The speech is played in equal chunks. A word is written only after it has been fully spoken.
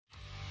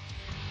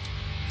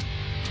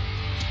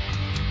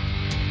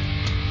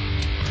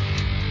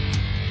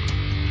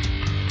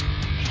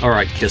All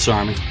right, KISS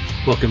Army,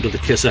 welcome to the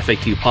KISS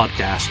FAQ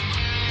podcast.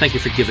 Thank you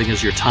for giving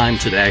us your time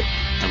today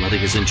and letting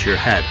us into your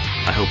head.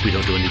 I hope we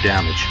don't do any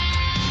damage.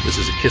 This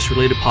is a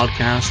KISS-related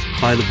podcast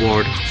by the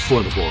board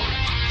for the board.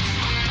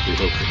 We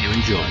hope that you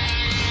enjoy.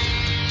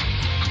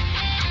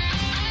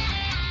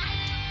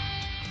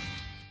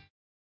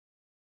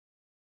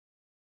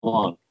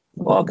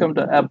 Welcome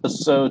to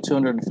episode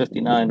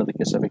 259 of the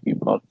KISS FAQ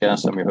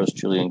podcast. I'm your host,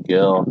 Julian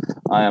Gill.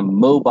 I am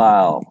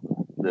mobile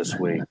this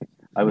week.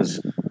 I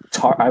was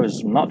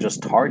not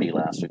just tardy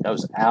last week. I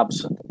was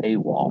absent,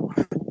 AWOL,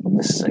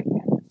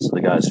 missing. So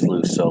the guys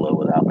flew solo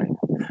without me,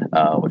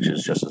 which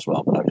is just as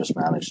well. But I've just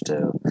managed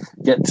to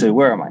get to,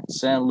 where am I?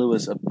 San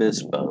Luis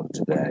Obispo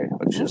today,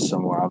 which is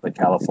somewhere on the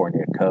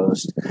California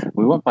coast.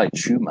 We went by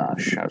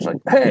Chumash. I was like,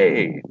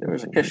 hey,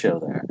 there's a KISS show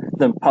there.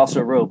 Then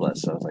Paso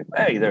Robles. I was like,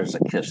 hey, there's a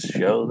KISS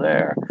show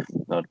there.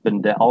 I've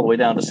been all the way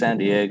down to San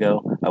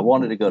Diego. I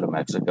wanted to go to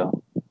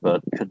Mexico,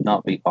 but could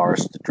not be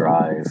arsed to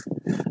drive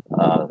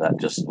that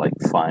just like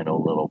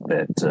final little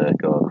bit to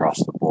go across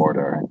the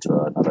border into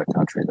another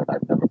country that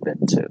I've never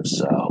been to.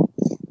 So,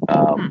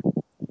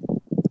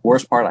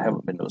 worst part, I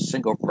haven't been to a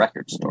single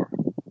record store.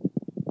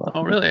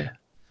 Oh, really?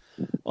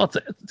 Well,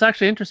 it's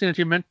actually interesting that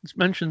you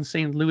mentioned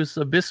St. Luis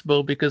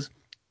Obispo, because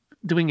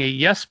doing a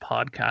Yes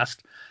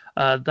podcast,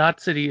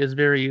 that city is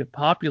very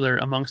popular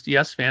amongst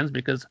Yes fans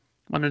because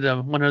one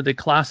of the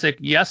classic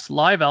Yes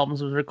live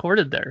albums was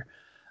recorded there.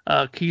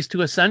 Keys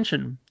to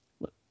Ascension,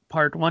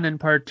 Part 1 and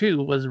Part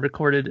 2 was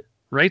recorded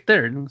right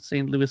there in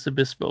St. Luis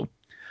Obispo.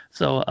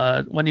 So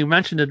when you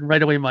mentioned it,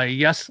 right away my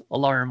Yes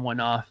alarm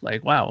went off.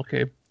 Like, wow,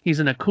 okay,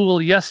 he's in a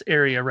cool Yes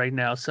area right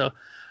now. So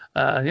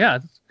yeah,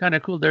 it's kind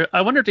of cool there.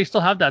 I wonder if they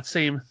still have that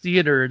same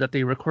theater that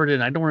they recorded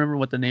in. I don't remember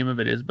what the name of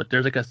it is, but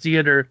there's like a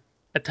theater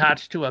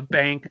attached to a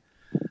bank,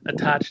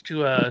 attached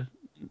to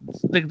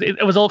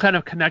it was all kind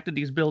of connected,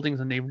 these buildings,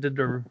 and they did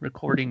their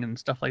recording and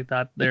stuff like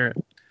that there.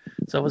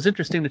 So it was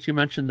interesting that you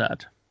mentioned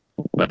that.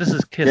 But this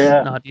is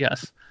KISS, not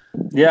Yes.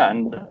 Yeah,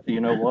 and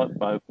you know what?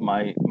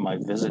 My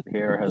visit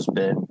here has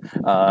been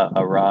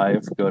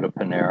arrive, go to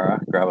Panera,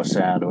 grab a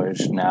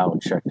sandwich. Now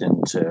checked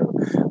into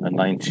a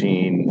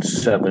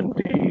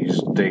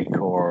 1970s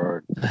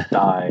decor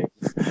dive,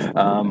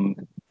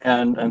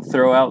 and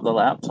throw out the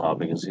laptop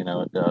because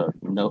no,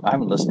 I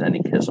haven't listened to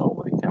any KISS all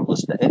week. I haven't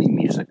listened to any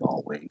music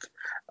all week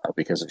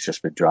because it's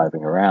just been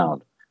driving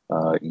around.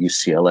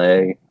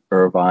 UCLA,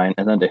 Irvine,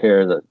 and then to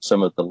hear that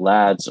some of the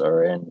lads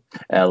are in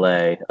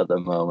LA at the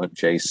moment.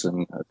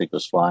 Jason, I think,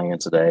 was flying in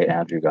today.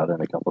 Andrew got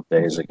in a couple of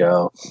days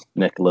ago.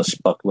 Nicholas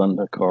Buckland,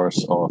 of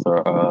course, author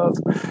of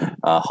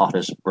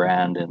Hottest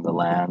Brand in the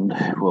Land,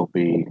 will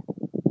be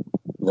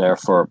there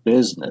for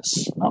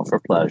business, not for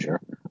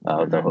pleasure.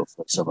 Though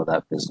hopefully some of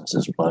that business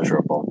is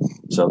pleasurable.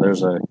 So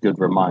there's a good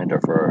reminder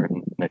for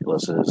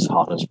Nicholas's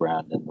Hottest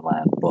Brand in the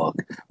Land book,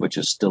 which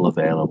is still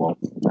available.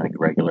 Like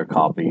regular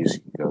copies,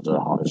 you can go to the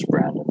Hottest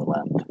Brand in the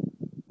Land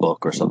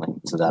book or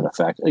something to that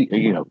effect.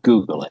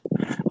 Google it,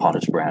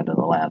 Hottest Brand in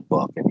the Land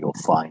book, and you'll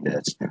find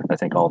it. I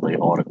think all the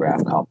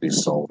autograph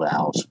copies sold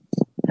out.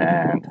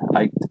 And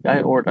I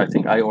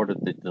think I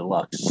ordered the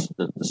deluxe,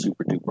 the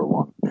super duper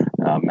one.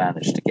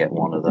 Managed to get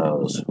one of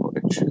those,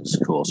 which is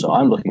cool. So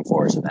I'm looking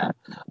forward to that.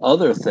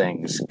 Other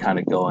things kind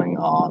of going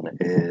on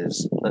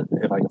is,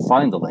 if I can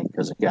find the link,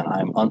 because again,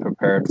 I'm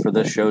unprepared for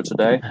this show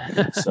today,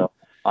 so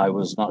I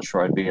was not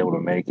sure I'd be able to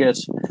make it,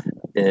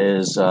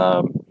 is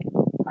I'm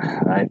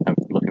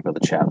looking for the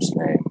chap's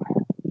name,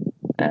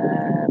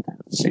 and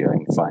let's see if I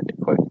can find it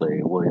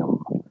quickly.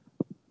 William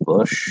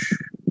Bush,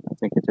 I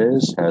think it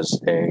is,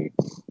 has a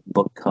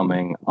book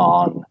coming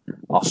on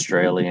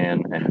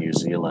Australian and New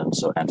Zealand,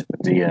 so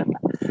Antipodean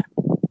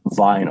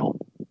vinyl,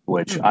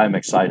 which I'm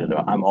excited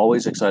about. I'm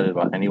always excited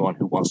about anyone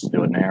who wants to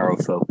do a narrow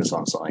focus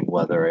on something,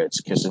 whether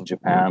it's KISS in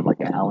Japan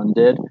like Alan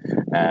did,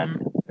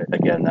 and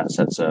again, that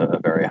sets a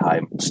very high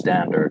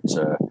standard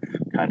to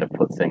kind of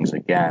put things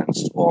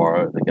against,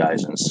 or the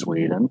guys in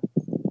Sweden,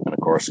 and of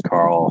course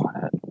Carl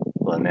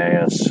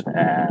Linnaeus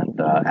and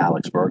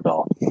Alex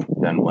Bergdahl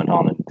then went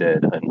on and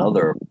did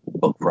another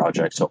book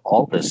project. So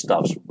all this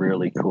stuff's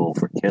really cool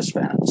for KISS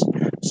fans.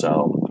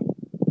 So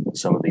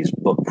some of these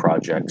book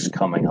projects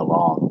coming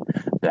along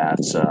that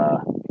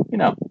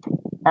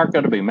aren't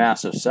going to be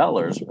massive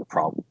sellers,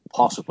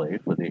 possibly,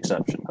 with the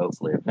exception,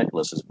 hopefully, of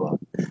Nicholas's book.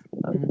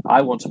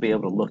 I want to be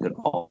able to look at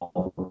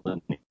all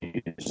the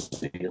New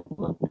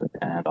Zealand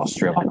and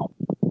Australian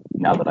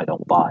now that I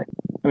don't buy.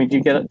 I mean, do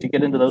you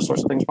get into those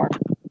sorts of things, Mark?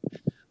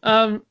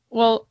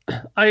 Well,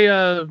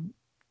 I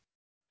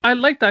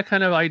like that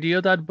kind of idea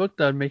of that book,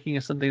 that making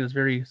it something that's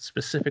very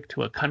specific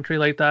to a country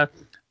like that.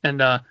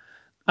 And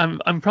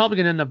I'm probably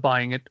gonna end up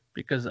buying it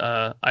because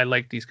I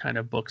like these kind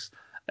of books.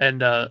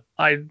 And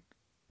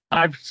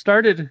I've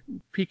started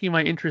piquing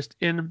my interest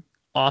in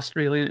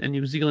Australian and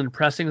New Zealand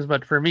pressings,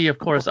 but for me, of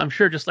course, I'm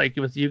sure just like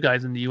with you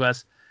guys in the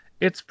US,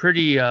 it's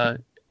pretty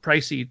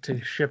pricey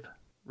to ship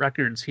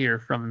records here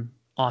from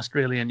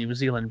Australia and New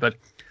Zealand. But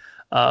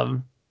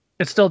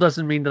it still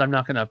doesn't mean that I'm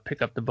not going to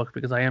pick up the book,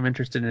 because I am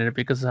interested in it,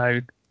 because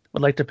I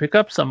would like to pick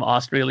up some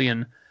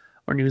Australian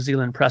or New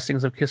Zealand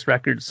pressings of Kiss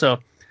records. So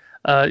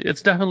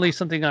it's definitely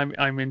something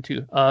I'm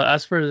into.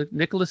 As for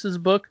Nicholas's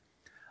book,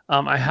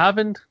 I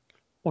haven't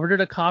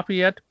ordered a copy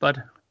yet, but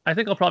I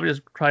think I'll probably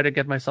just try to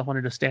get myself one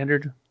of the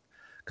standard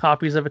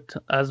copies of it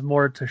as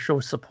more to show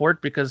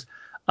support, because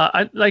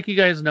like you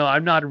guys know,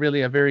 I'm not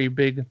really a very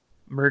big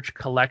merch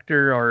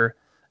collector, or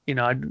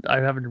I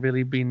haven't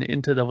really been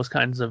into those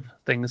kinds of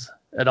things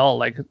at all.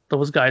 Like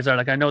those guys are,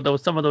 like, I know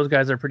some of those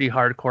guys are pretty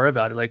hardcore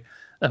about it. Like,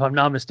 if I'm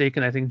not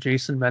mistaken, I think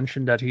Jason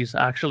mentioned that he's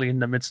actually in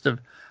the midst of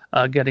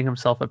getting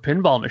himself a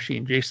pinball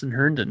machine, Jason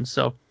Herndon.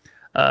 So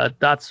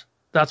that's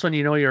when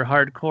you know you're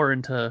hardcore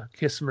into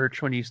Kiss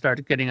merch, when you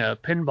start getting a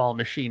pinball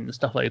machine and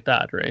stuff like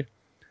that, right?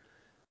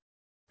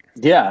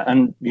 Yeah,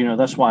 and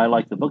that's why I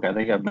like the book. I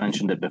think I've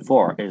mentioned it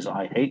before. Is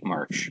I hate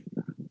merch,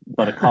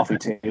 but a coffee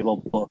table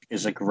book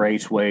is a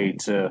great way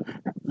to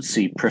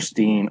see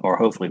pristine, or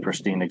hopefully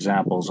pristine,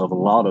 examples of a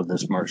lot of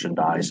this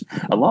merchandise,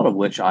 a lot of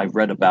which I've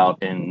read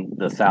about in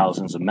the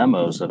thousands of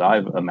memos that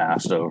I've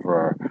amassed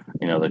over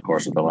the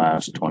course of the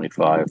last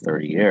 25,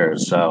 30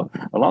 years. So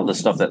a lot of the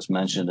stuff that's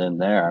mentioned in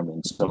there, I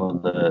mean, some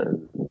of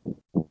the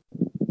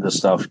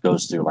stuff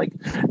goes through, like,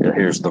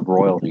 here's the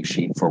royalty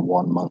sheet for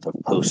 1 month of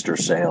poster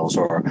sales,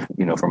 or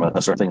from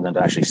a certain thing, then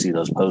to actually see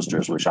those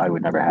posters, which I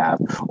would never have,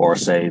 or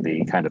say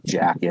the kind of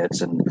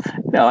jackets. And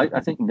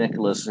I think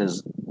Nicholas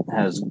has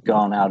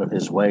gone out of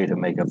his way to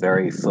make a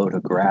very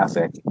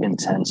photographic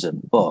intensive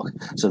book.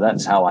 So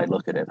that's how I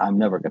look at it. I'm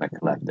never going to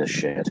collect this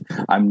shit.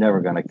 I'm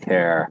never going to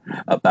care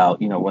about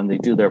when they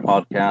do their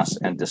podcasts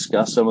and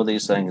discuss some of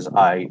these things.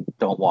 I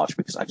don't watch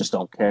because I just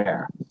don't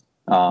care.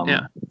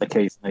 Yeah.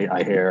 Occasionally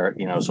I hear,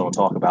 someone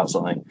talk about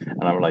something,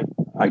 and I'm like,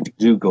 I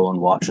do go and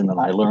watch, and then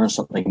I learn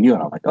something new,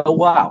 and I'm like, oh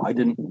wow, I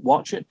didn't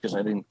watch it because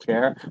I didn't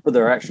care, but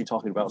they're actually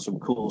talking about some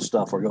cool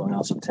stuff or going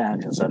on some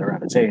tangents that are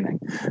entertaining.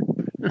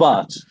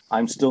 But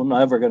I'm still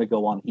never going to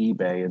go on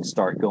eBay and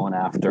start going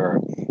after,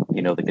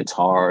 the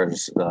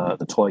guitars,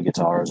 the toy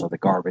guitars, or the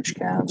garbage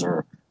cans,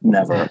 or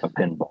never a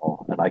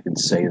pinball. And I can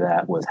say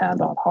that with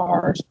hand on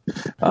heart,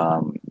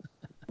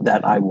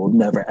 that I will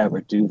never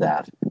ever do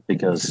that,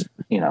 because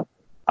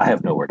I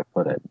have nowhere to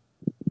put it,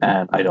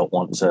 and I don't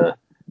want to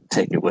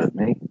take it with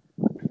me.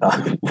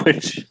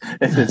 Which,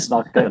 if it's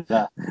not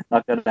gonna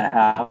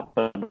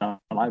happen,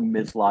 I'm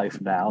midlife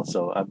now,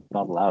 so I'm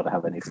not allowed to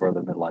have any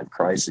further midlife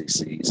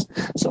crises.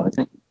 So I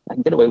think I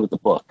can get away with the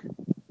book,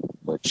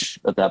 which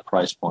at that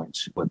price point,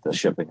 with the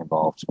shipping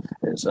involved,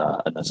 is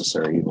a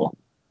necessary evil.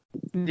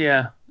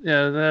 Yeah.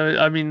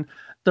 I mean,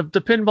 the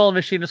pinball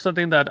machine is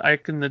something that I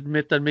can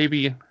admit that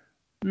maybe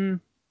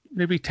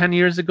 10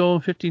 years ago,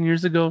 15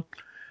 years ago,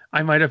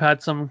 I might have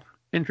had some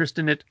interest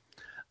in it.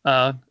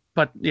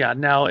 But yeah,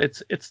 now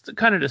it's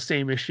kind of the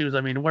same issues.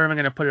 I mean, where am I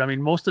going to put it? I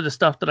mean, most of the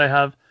stuff that I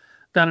have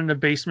down in the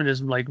basement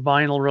is like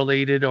vinyl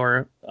related,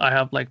 or I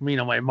have like,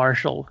 my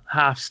Marshall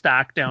half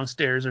stack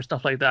downstairs or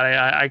stuff like that.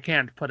 I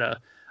can't put a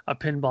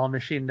pinball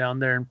machine down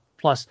there. And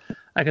plus,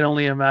 I can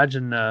only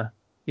imagine,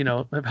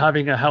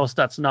 having a house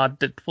that's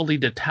not fully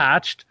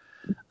detached.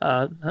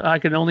 I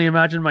can only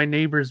imagine my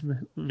neighbors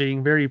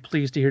being very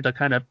pleased to hear the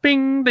kind of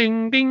bing,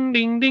 ding, ding,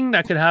 ding, ding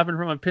that could happen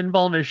from a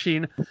pinball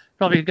machine.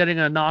 Probably getting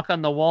a knock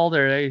on the wall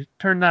there. Hey,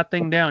 turn that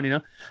thing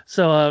down.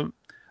 So,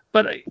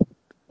 but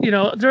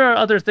there are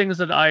other things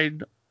that I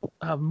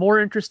have more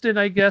interest in,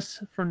 I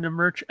guess, from the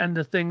merch end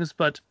of things,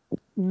 but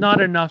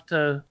not enough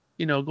to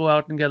go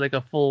out and get like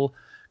a full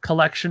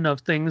collection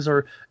of things,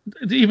 or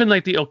even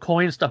like the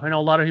Aucoin stuff. I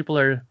know a lot of people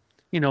are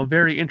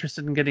very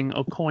interested in getting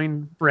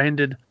Aucoin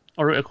branded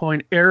or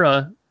Aucoin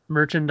era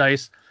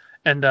merchandise,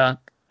 and I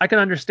can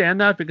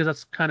understand that, because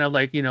that's kind of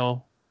like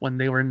when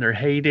they were in their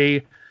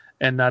heyday,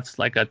 and that's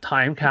like a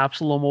time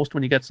capsule almost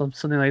when you get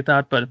something like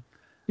that. But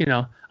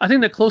I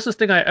think the closest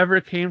thing I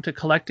ever came to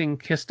collecting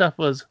Kiss stuff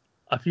was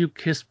a few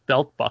Kiss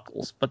belt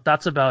buckles, but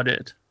that's about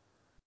it.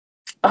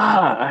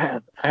 I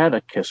had a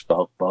Kiss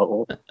belt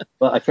buckle,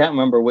 but I can't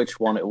remember which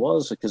one it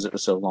was because it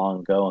was so long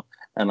ago,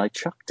 and I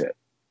chucked it.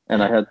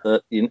 And I had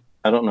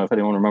I don't know if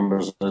anyone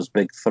remembers those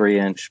big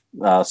 3-inch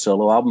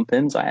solo album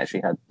pins. I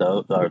actually had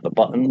those, or the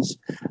buttons.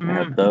 I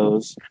had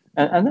those,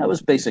 and that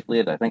was basically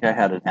it. I think I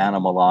had an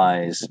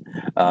Animalize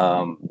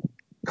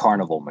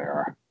carnival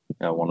mirror,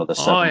 one of the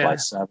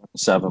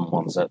 7x7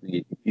 ones that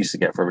you used to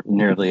get for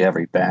nearly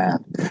every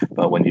band.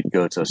 But when you'd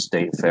go to a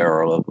state fair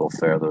or a local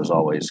fair, there was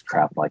always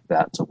crap like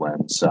that to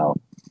win. So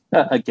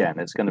again,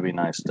 it's going to be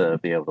nice to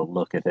be able to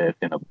look at it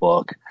in a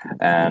book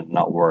and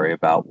not worry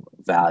about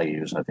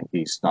values. I think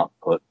he's not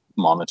put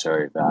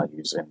monetary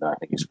values in there. I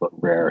think he's put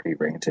rarity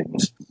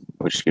ratings,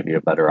 which give you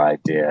a better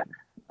idea.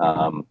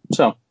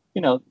 So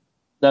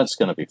that's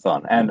going to be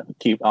fun. And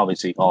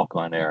obviously,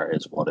 Aucoin Era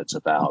is what it's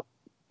about.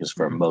 Because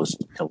for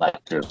most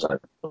collectors, I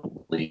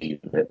believe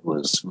it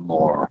was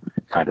more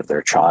kind of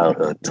their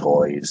childhood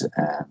toys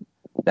and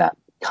that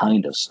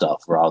kind of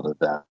stuff, rather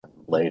than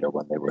later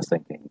when they were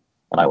thinking,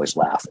 and I always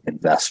laugh,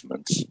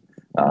 investments,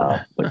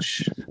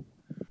 which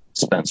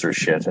Spencer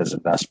shit as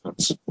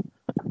investments.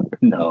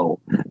 No,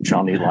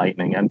 Johnny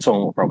Lightning. And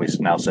someone will probably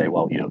now say,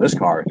 well, this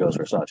car goes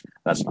for such.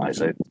 That's nice.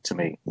 To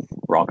me,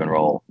 rock and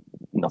roll,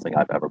 nothing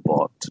I've ever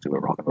bought to do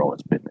with rock and roll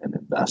has been an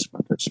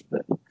investment. It's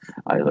been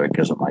either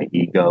because of my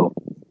ego,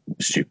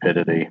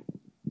 stupidity.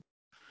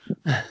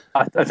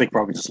 I think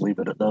probably just leave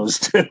it at those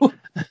two.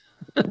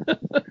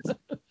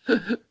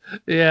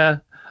 Yeah.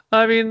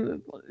 I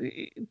mean,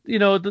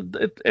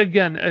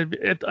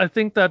 I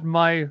think that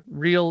my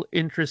real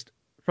interest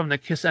from the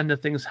Kiss end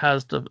of things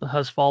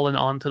has fallen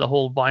onto the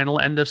whole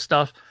vinyl end of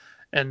stuff,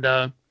 and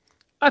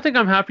I think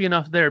I'm happy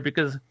enough there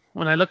because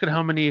when I look at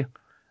how many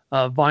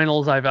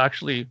vinyls I've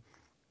actually,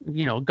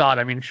 got,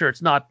 I mean, sure,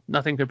 it's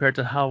nothing compared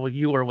to how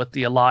you were with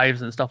the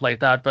Alives and stuff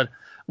like that, but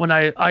when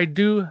I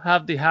do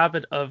have the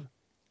habit of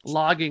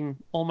logging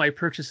all my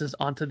purchases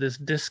onto this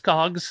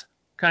Discogs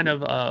kind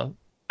of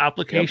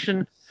application.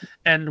 Yep.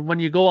 And when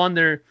you go on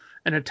there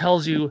and it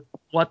tells you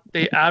what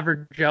they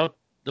average out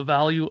the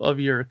value of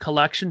your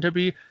collection to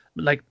be,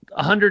 like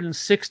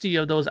 160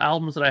 of those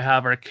albums that I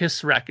have are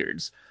Kiss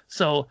records.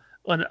 So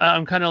when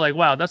I'm kind of like,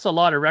 wow, that's a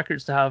lot of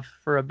records to have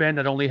for a band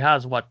that only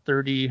has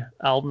 30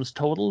 albums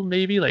total,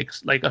 maybe like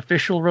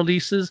official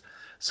releases.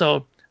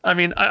 So I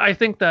mean, I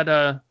think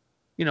that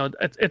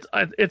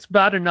it's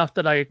bad enough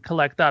that I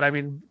collect that. I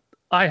mean,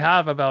 I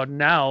have about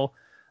now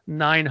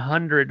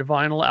 900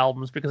 vinyl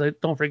albums because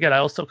don't forget, I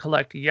also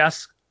collect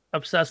Yes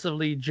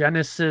obsessively,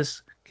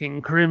 Genesis,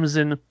 King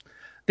Crimson,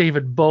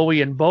 David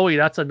Bowie, and Bowie.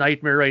 That's a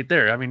nightmare right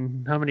there. I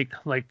mean, how many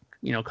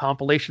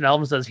compilation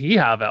albums does he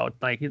have out?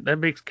 Like that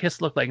makes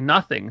Kiss look like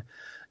nothing,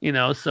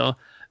 So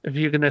if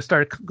you're gonna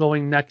start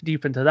going neck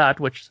deep into that,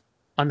 which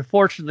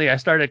unfortunately I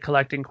started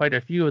collecting quite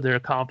a few of their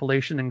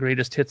compilation and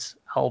greatest hits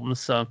albums,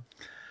 so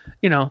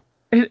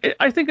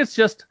I think it's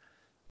just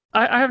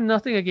I have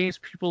nothing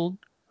against people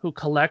who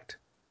collect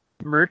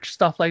merch,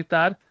 stuff like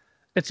that.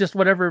 It's just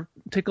whatever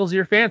tickles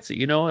your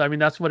fancy, I mean,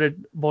 that's what it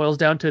boils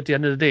down to at the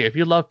end of the day. If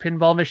you love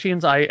pinball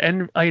machines,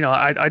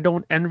 I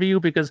don't envy you,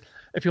 because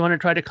if you want to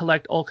try to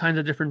collect all kinds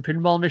of different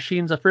pinball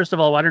machines, first of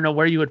all, I don't know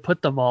where you would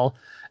put them all,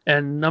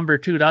 and number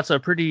two, that's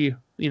a pretty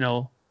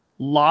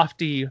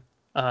lofty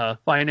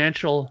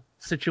financial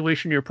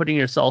situation you're putting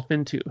yourself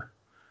into.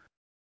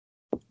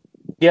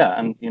 Yeah,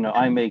 and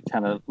I may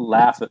kind of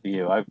laugh at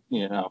you.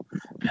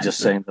 Just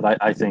saying that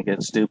I think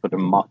it's stupid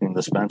and mocking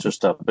the Spencer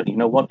stuff. But you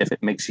know what? If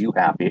it makes you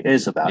happy, it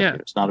is about you.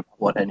 It's not about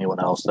what anyone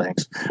else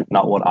thinks,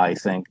 not what I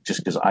think,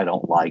 just because I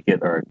don't like it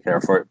or care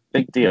for it.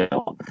 Big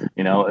deal.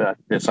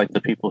 It's like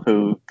the people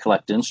who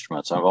collect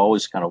instruments. I've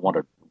always kind of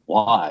wondered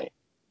why.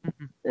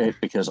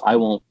 Because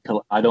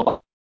I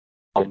don't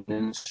an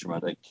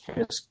instrument, a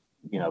Kiss,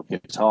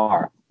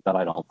 guitar that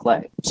I don't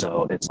play.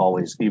 So it's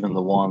always, even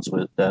the ones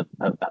that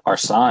are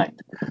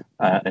signed,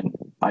 and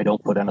I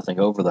don't put anything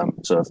over them.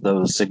 So if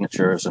those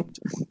signatures and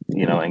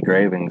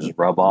engravings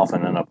rub off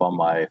and end up on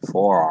my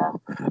forearm,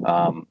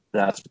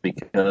 that's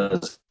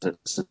because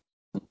it's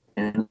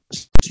an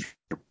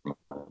instrument,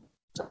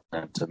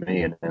 and to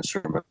me, an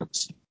instrument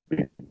is to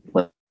be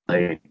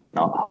played,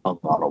 not hung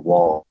on a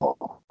wall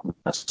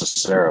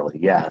necessarily.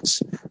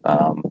 Yes,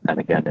 and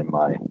again, in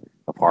my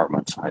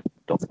apartment, I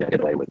don't think I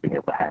get away with being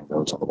able to hang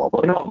those on the wall,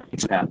 but it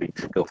makes me happy.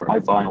 Go for my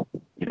vinyl.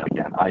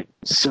 Again,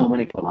 so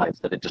many lives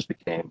that it just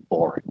became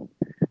boring.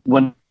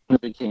 When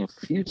it became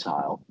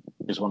futile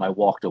is when I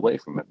walked away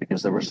from it,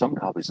 because there were some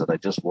copies that I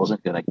just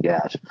wasn't going to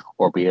get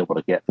or be able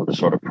to get for the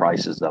sort of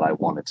prices that I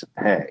wanted to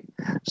pay.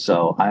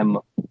 So I'm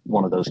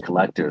one of those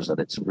collectors that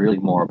it's really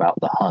more about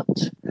the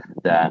hunt,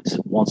 that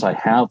once I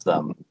have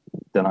them,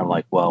 then I'm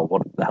like, well,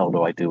 what the hell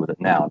do I do with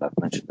it now? And I've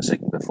mentioned this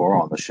before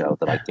on the show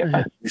that I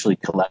usually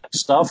collect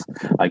stuff.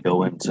 I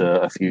go into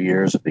a few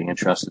years of being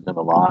interested in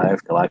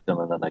Alive, collect them,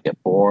 and then I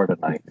get bored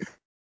and I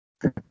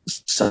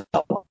sell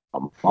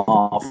them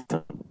off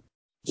and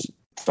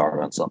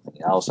start on something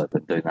else. I've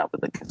been doing that with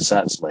the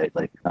cassettes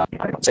lately.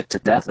 I got sick to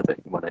death of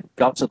it. When it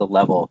got to the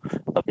level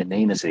of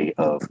inanity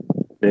of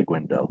big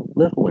window,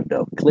 little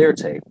window, clear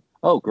tape,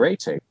 oh, gray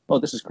tape, oh,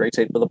 this is gray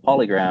tape with a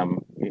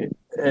polygram.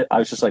 I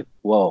was just like,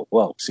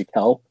 whoa, seek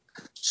help,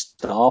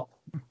 stop,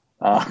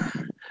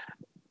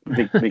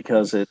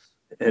 because it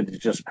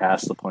just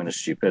passed the point of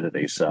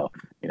stupidity. So,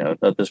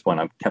 at this point,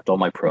 I've kept all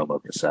my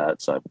promo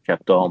cassettes, I've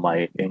kept all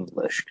my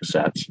English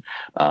cassettes,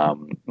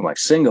 my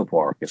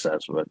Singapore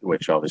cassettes,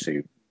 which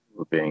obviously,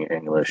 being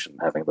English and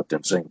having lived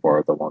in Singapore,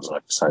 are the ones that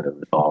I've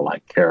decided that all I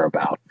care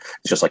about.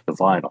 It's just like the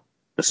vinyl.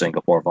 The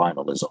Singapore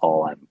vinyl is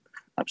all I'm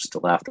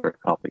still after a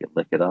copy and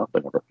lick it up,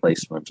 and a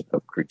replacement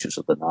of Creatures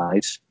of the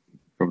Night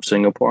from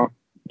Singapore.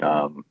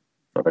 So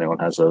if anyone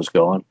has those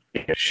going,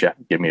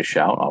 give me a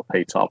shout. I'll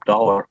pay top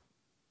dollar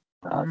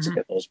to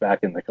get those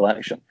back in the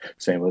collection.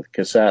 Same with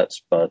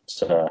cassettes, but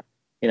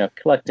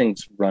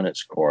collecting's run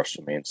its course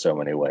for me in so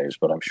many ways.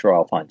 But I'm sure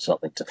I'll find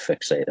something to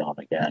fixate on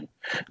again.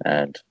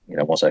 And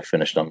once I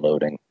finished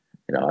unloading,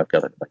 I've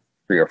got like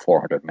 300 or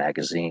 400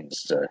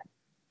 magazines to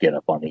get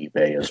up on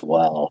eBay, as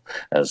well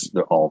as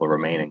all the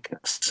remaining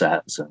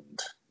cassettes and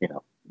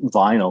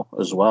vinyl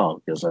as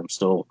well, because I'm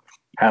still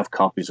have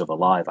copies of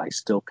Alive. I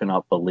still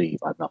cannot believe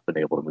I've not been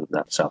able to move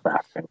that South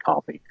African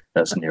copy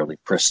that's nearly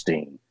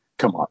pristine.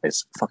 Come on,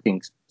 it's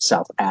fucking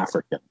South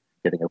African.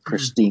 Getting a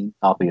pristine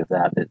copy of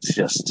that, it's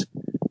just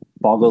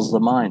boggles the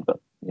mind. But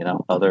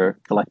other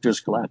collectors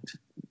collect.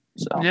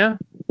 So Yeah,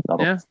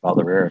 yeah,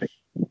 other rarity.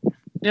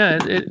 yeah.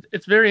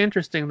 It's very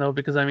interesting though,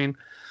 because I mean,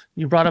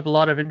 you brought up a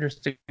lot of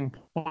interesting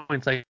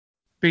points. Like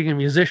being a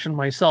musician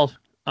myself,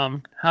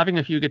 having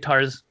a few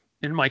guitars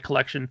in my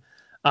collection,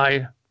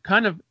 I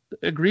kind of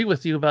agree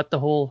with you about the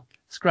whole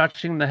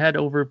scratching the head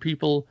over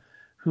people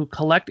who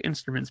collect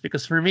instruments.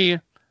 Because for me,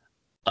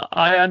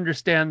 I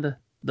understand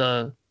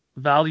the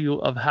value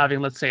of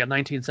having, let's say, a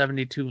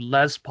 1972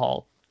 Les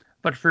Paul,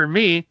 but for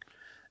me,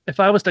 if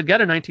I was to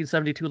get a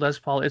 1972 Les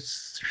Paul, it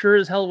sure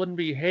as hell wouldn't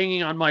be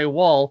hanging on my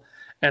wall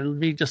and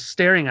me just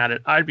staring at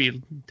it. I'd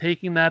be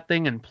taking that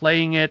thing and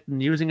playing it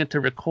and using it to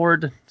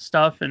record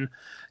stuff. And,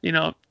 you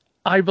know,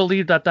 I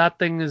believe that that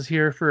thing is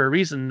here for a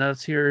reason.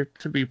 That's here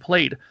to be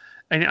played.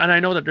 And I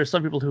know that there's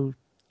some people who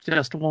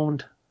just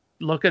won't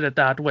look at it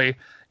that way.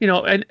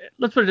 And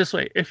let's put it this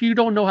way. If you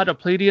don't know how to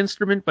play the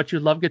instrument, but you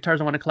love guitars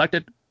and want to collect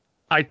it,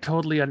 I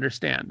totally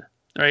understand,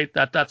 right?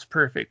 That's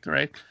perfect,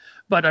 right?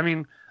 But I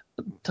mean,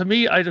 to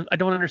me, I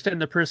don't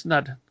understand the person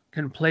that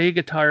can play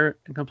guitar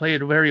and can play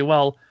it very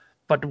well,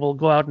 but will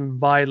go out and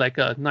buy like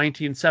a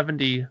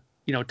 1970,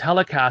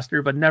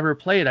 Telecaster, but never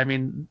play it. I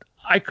mean,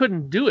 I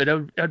couldn't do it.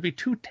 It would be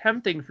too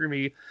tempting for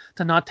me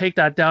to not take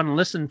that down and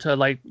listen to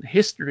like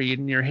history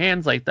in your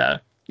hands like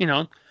that.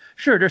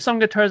 Sure, there's some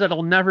guitars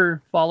that'll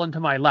never fall into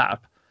my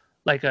lap,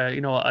 like a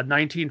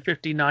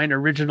 1959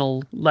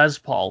 original Les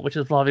Paul, which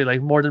is probably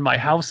like more than my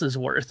house is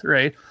worth,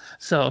 right?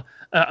 So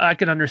I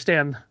can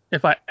understand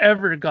if I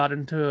ever got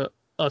into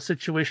a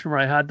situation where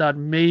I had that,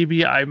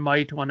 maybe I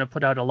might want to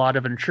put out a lot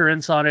of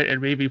insurance on it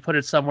and maybe put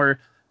it somewhere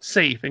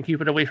safe and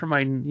keep it away from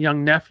my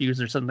young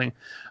nephews or something.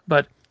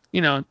 But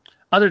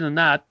other than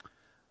that,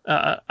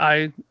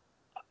 I'm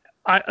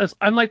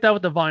like that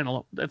with the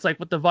vinyl. It's like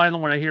with the vinyl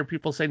when I hear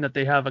people saying that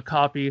they have a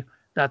copy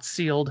that's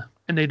sealed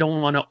and they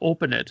don't want to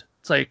open it.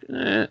 It's like,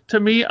 to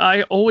me,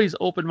 I always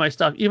open my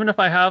stuff, even if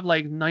I have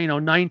like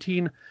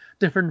 19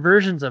 different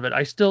versions of it.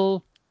 I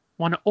still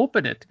want to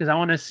open it because I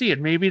want to see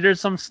it. Maybe there's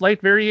some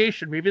slight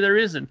variation. Maybe there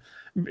isn't.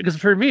 Because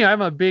for me,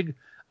 I'm a big,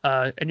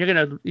 and you're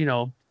gonna,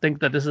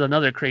 think that this is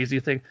another crazy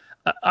thing.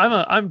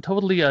 I'm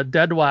totally a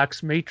dead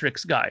wax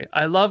matrix guy.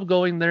 I love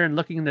going there and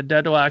looking in the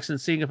dead wax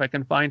and seeing if I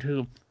can find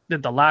who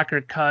did the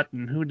lacquer cut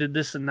and who did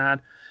this and that,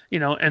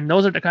 and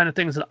those are the kind of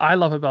things that I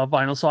love about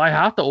vinyl. So I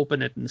have to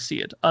open it and see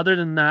it. Other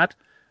than that,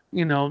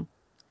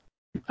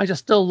 I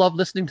just still love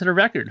listening to the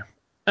record.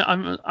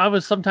 I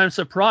was sometimes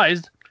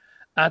surprised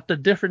at the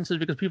differences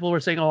because people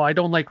were saying, "Oh, I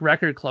don't like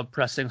record club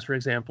pressings," for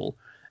example,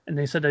 and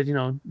they said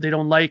that they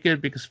don't like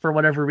it because for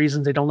whatever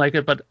reasons they don't like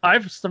it. But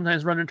I've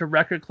sometimes run into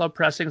record club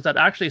pressings that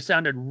actually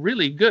sounded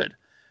really good,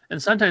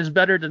 and sometimes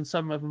better than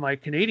some of my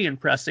Canadian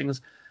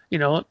pressings.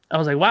 I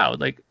was like, wow,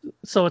 like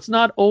so it's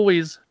not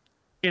always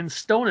in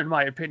stone in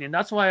my opinion.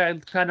 That's why I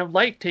kind of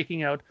like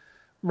taking out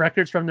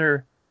records from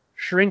their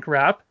shrink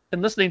wrap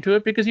and listening to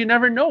it because you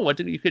never know what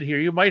you could hear.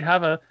 You might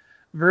have a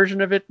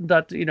version of it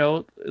that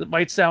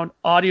might sound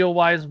audio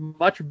wise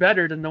much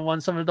better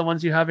than some of the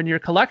ones you have in your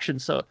collection.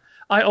 So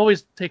I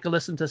always take a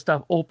listen to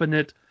stuff, open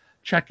it,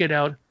 check it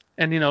out,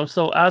 and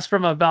so as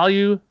from a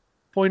value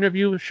point of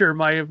view, sure,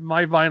 my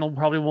vinyl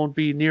probably won't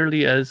be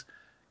nearly as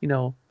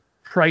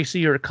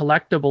pricey or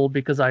collectible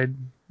because I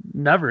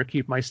never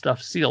keep my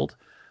stuff sealed,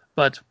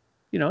 but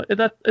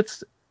that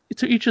it's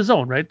to each his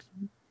own, right?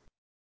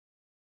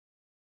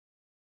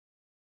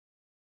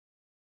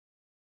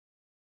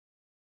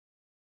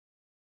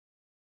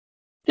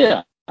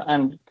 Yeah,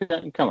 and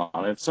come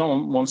on, if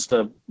someone wants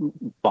to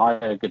buy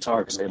a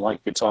guitar because they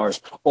like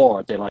guitars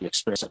or they like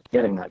experience of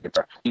getting that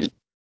guitar, a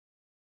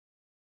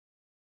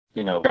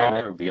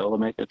viola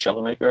maker,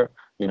 cello maker,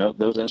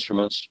 those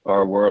instruments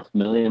are worth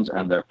millions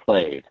and they're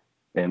played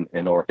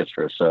in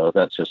orchestra. So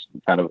that's just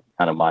kind of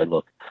my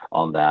look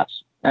on that.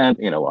 And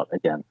you know what?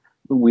 Again,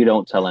 we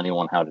don't tell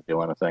anyone how to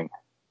do anything.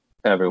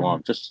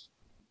 Everyone, just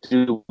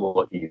do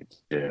what you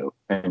do,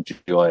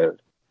 enjoy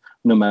it,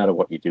 no matter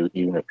what you do,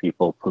 even if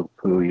people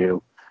poo-poo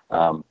you.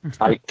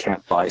 I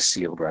can't buy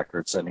sealed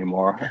records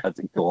anymore. I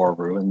think Gore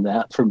ruined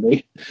that for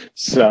me.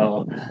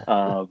 So,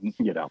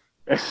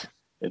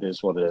 it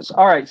is what it is.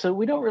 All right, so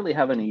we don't really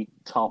have any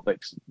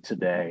topics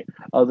today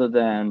other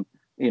than,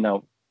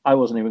 I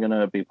wasn't even going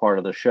to be part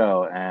of the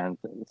show and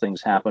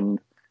things happened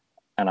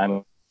and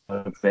I'm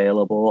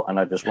available and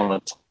I just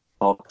want to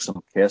talk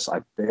some Kiss.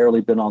 I've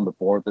barely been on the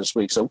board this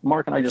week. So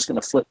Mark and I are just going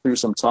to flip through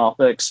some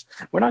topics.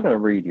 We're not going to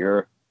read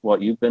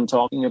what you've been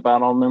talking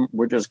about on them.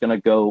 We're just going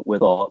to go with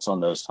thoughts on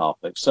those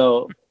topics.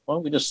 So why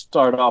don't we just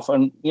start off?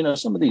 And,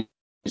 some of these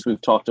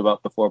we've talked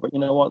about before, but you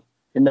know what?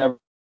 It never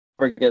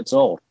gets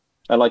old.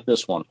 I like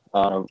this one.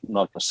 I'm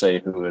not going to say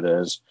who it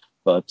is,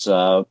 but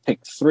pick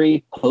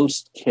 3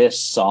 post-Kiss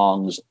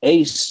songs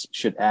Ace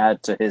should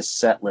add to his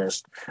set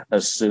list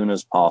as soon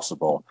as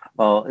possible.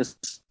 Well,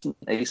 it's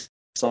Ace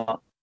song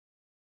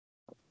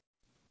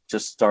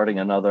just starting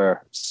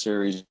another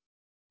series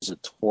of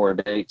tour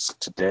dates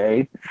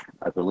today,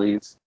 I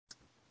believe.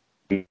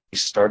 He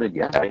started,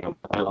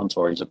 on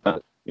tour. He's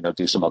about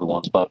do some other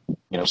ones, but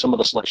some of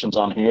the selections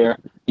on here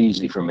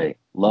Easy for me.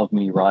 Love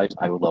Me Right.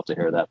 I would love to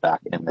hear that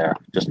back in there,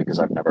 just because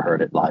I've never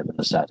heard it live in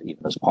the set,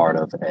 even as part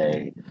of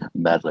a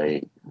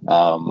medley.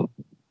 Oh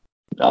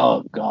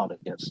God,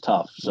 it gets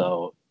tough.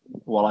 So,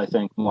 what I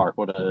think, Mark,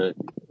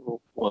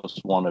 was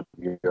one of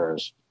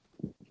yours?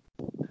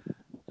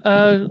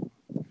 Uh,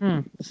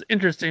 it's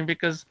interesting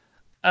because,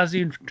 as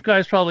you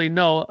guys probably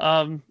know,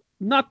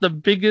 not the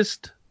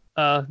biggest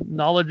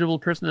knowledgeable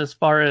person as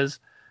far as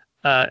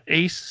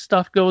Ace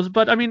stuff goes,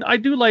 but I mean, I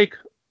do like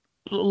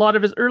a lot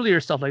of his earlier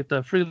stuff, like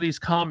the Frehley's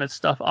Comet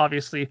stuff,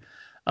 obviously.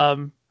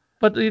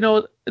 But you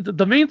know,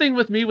 the main thing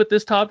with me with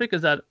this topic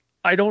is that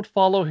I don't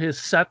follow his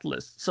set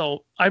list,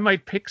 so I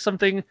might pick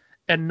something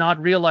and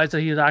not realize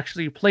that he's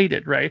actually played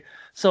it, right?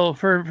 So,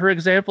 for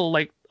example,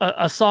 like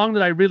a song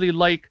that I really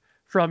like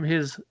from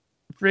his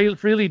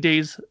Frehley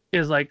days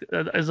is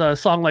a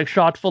song like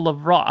 "Shot Full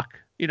of Rock."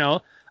 You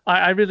know,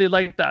 I really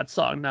like that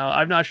song. Now,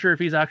 I'm not sure if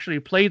he's actually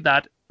played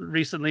that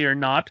recently or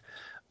not,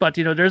 but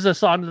you know, there's a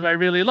song that I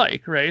really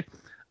like, right?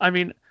 I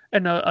mean,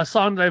 and a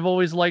song that I've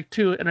always liked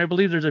too, and I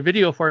believe there's a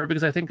video for it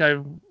because I think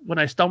when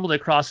I stumbled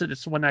across it,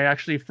 it's when I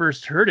actually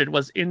first heard it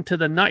was "Into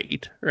the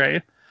Night,"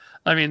 right?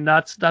 I mean,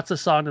 that's a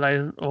song that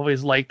I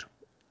always liked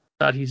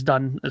that he's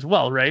done as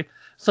well, right?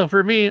 So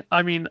for me,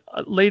 I mean,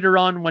 later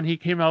on when he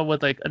came out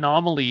with like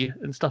Anomaly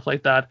and stuff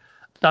like that,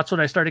 that's when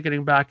I started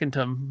getting back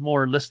into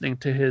more listening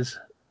to his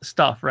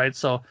stuff, right?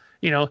 So,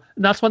 you know,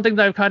 and that's one thing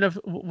that I kind of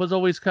was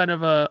always kind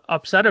of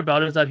upset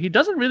about is that he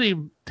doesn't really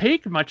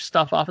take much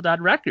stuff off of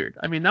that record.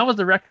 I mean, that was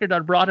the record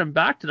that brought him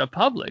back to the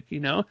public,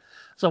 you know.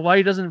 So why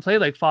he doesn't play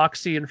like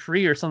Foxy and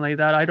Free or something like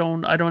that, I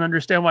don't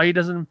understand why he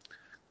doesn't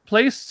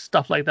play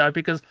stuff like that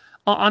because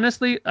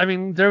honestly, I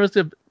mean, there was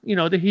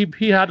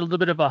he had a little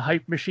bit of a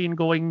hype machine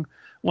going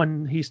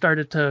when he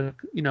started to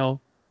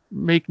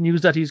make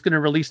news that he's going to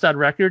release that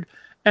record,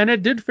 and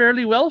it did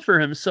fairly well for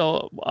him.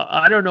 So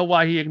I don't know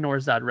why he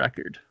ignores that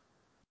record.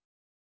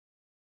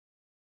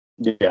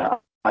 Yeah,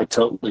 I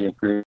totally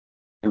agree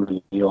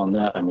with you on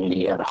that. I mean,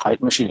 he had a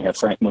hype machine. He had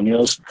Frank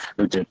Munoz,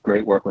 who did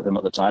great work with him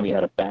at the time. He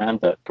had a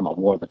band that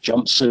wore the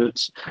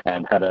jumpsuits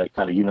and had a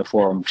kind of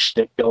uniform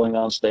shtick going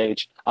on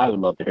stage. I would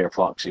love to hear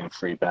Foxy and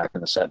Free back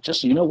in the set.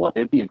 Just, you know what?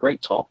 It'd be a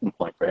great talking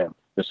point for him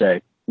to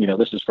say,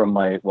 this is from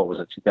my,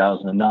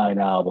 2009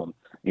 album.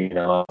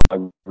 I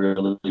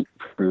really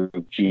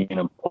proved Gene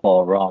and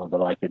Paul wrong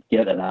that I could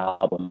get an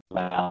album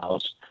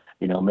out,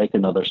 make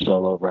another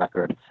solo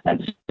record.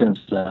 And since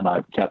then,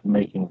 I've kept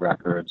making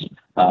records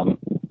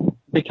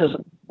because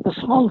the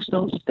songs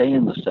don't stay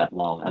in the set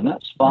long, and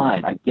that's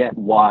fine. I get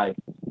why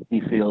he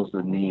feels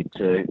the need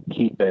to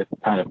keep it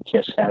kind of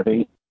Kiss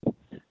heavy.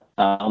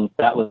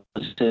 That was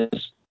his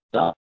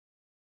stuff.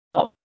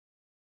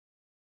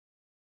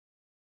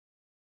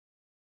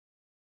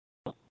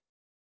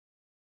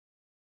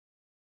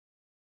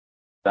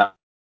 That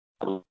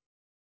was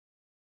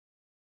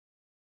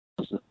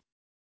the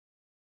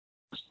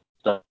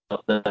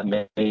stuff that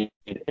made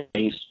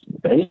Ace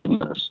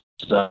famous.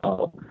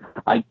 So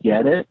I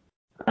get it,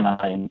 and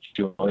I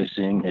enjoy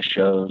seeing his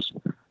shows,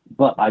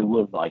 but I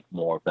would like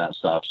more of that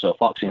stuff. So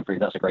Foxy and Free,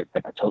 that's a great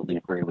pick. I totally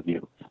agree with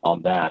you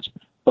on that.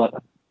 But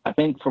I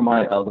think for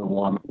my other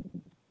one,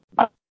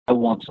 I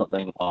want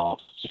something off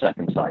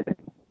Second Sighting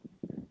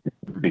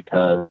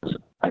because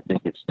I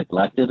think it's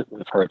neglected.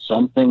 We've heard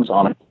some things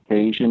on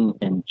occasion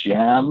in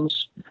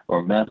jams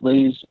or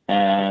medleys,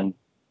 and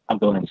I'm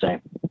going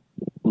insane.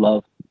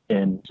 Love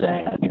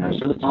Insane.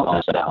 So it's not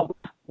on that album,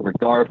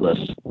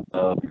 regardless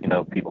of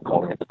people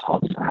calling it the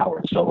Todd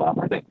Howard solo.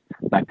 I think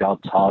thank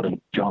God Todd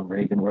and John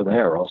Regan were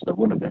there, or else there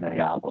wouldn't have been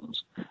any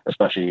albums,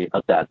 especially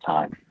at that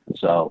time.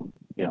 So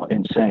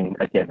Insane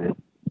again,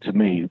 to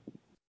me,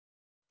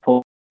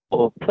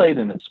 played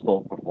in its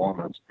full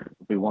performance,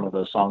 would be one of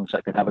those songs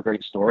that could have a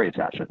great story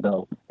attached to it.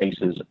 Though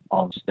Ace's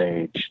on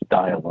stage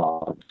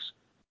dialogues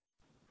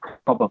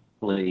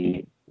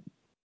probably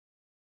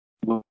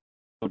would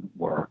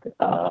work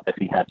if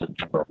he had to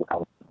work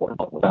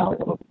without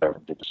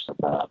to just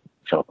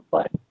show up and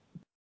play.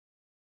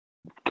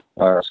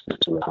 All right, let's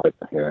get to the hype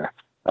here.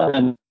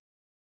 And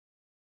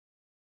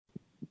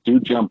do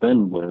jump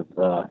in with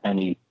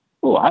any.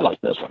 Oh, I like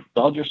this one.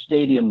 Dodger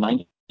Stadium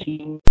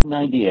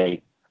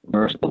 1998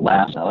 versus The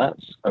Last. Now,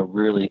 that's a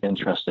really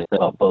interesting thing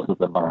about both of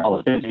them.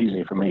 It's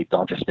easy for me.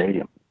 Dodger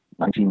Stadium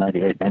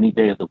 1998. Any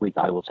day of the week,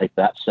 I will take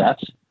that set.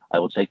 I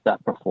will take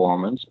that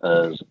performance,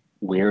 as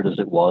weird as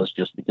it was,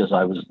 just because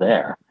I was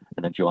there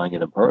and enjoying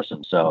it in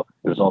person. So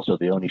it was also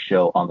the only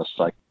show on the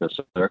Psycho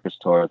Circus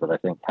tour that I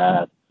think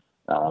had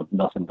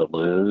Nothing to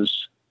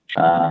Lose.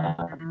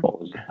 What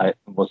was it?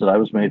 I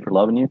Was Made for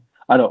Loving You?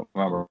 I don't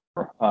remember,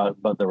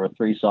 but there were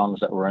 3 songs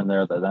that were in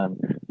there that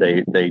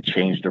then they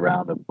changed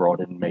around and brought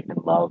in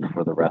Making Love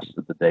for the rest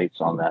of the dates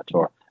on that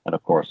tour. And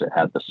of course, it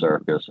had the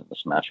Circus and the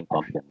Smashing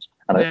Pumpkins.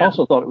 And I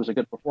also thought it was a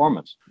good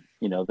performance.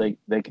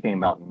 They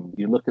came out and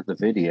you look at the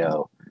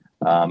video,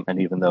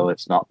 and even though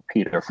it's not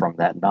Peter from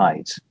that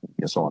night,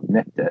 someone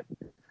nicked it.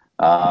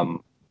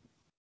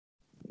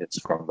 it's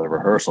from the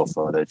rehearsal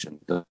footage and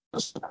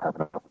doesn't have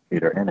enough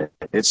Peter in it.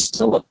 It's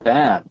still a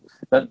band.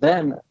 But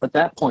then, at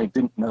that point,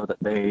 didn't know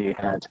that they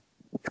had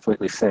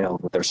completely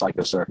failed with their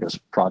Psycho Circus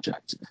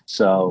project.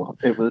 So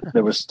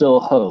there was still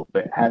hope.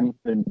 It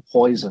hadn't been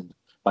poisoned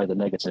by the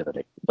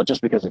negativity. But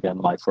just because, again,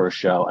 my first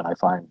show, and I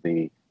find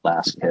the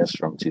Last Kiss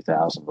from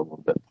 2000 a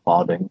little bit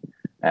plodding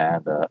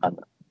and a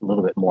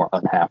little bit more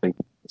unhappy,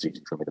 it's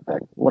easy for me to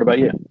pick. What about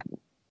you?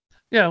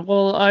 Yeah,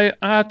 well, I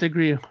have to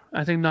agree.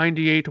 I think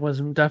 98 was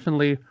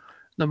definitely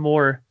the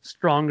more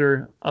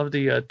stronger of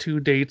the two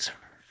dates,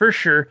 for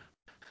sure.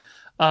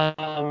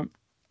 I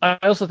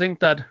also think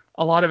that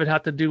a lot of it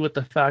had to do with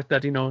the fact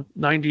that,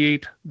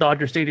 98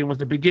 Dodger Stadium was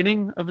the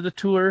beginning of the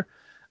tour.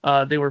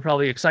 They were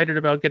probably excited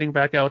about getting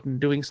back out and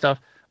doing stuff,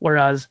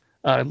 whereas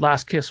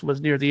Last Kiss was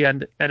near the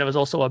end, and it was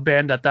also a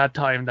band at that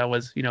time that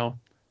was,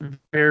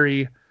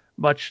 very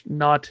much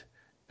not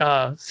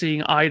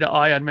seeing eye to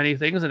eye on many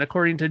things. And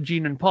according to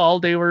Gene and Paul,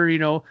 they were,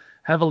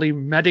 heavily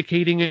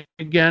medicating it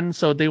again,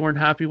 so they weren't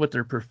happy with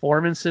their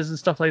performances and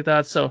stuff like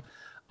that. So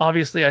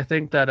obviously, I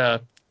think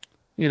that,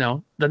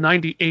 the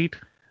 98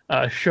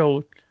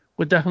 show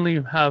would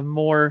definitely have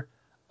more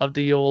of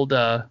the old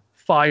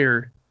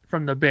fire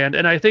from the band.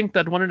 And I think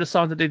that one of the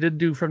songs that they did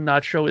do from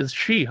that show is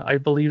She. I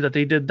believe that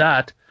they did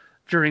that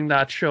during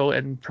that show,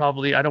 and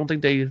probably I don't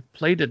think they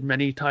played it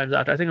many times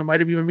after. I think it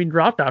might have even been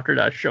dropped after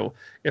that show,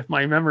 if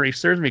my memory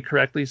serves me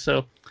correctly.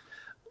 So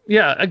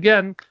yeah,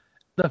 again,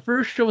 the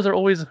first shows are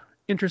always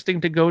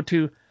interesting to go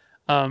to,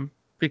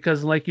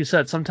 because like you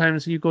said,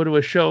 sometimes you go to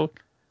a show,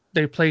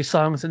 they play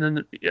songs, and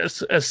then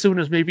as soon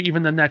as maybe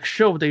even the next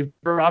show, they've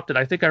dropped it.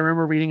 I think I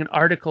remember reading an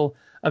article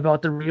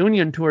about the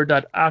reunion tour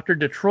that after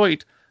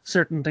Detroit,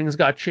 certain things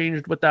got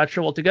changed with that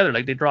show altogether.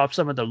 Like they dropped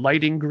some of the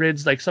lighting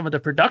grids, like some of the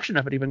production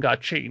of it even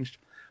got changed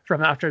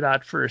from after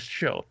that first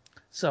show.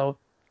 So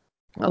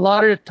a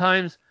lot of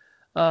times,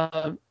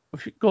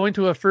 going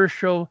to a first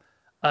show,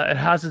 it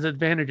has its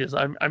advantages.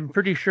 I'm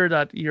pretty sure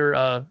that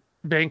your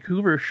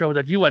Vancouver show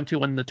that you went to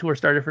when the tour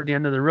started for the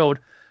End of the Road,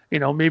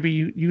 maybe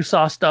you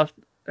saw stuff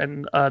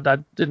and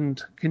that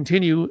didn't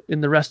continue in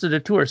the rest of the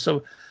tour.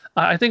 So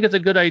I think it's a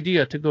good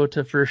idea to go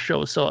to first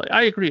show. So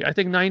I agree. I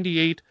think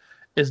 98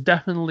 is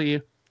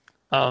definitely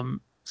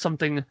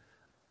something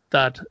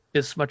that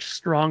is much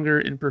stronger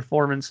in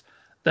performance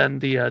than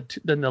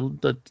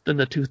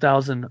the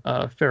 2000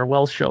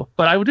 farewell show.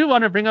 But I do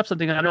want to bring up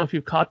something. I don't know if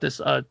you've caught this.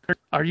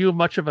 Are you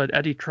much of an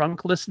Eddie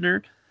Trunk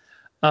listener?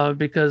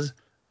 Because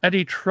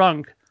Eddie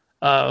Trunk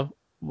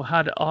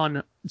had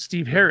on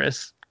Steve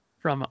Harris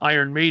from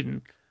Iron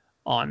Maiden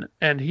on,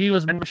 and he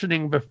was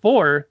mentioning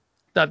before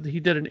that he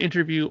did an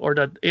interview, or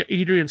that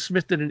Adrian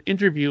Smith did an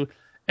interview,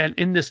 and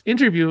in this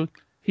interview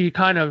he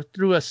kind of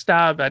threw a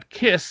stab at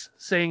Kiss,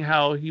 saying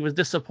how he was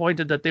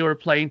disappointed that they were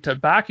playing to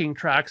backing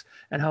tracks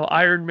and how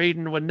Iron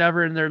Maiden would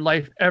never in their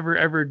life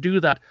ever do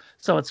that.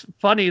 So it's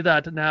funny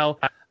that now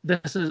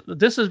this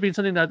has been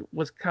something that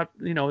was kept,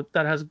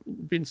 that has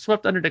been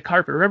swept under the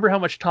carpet. Remember how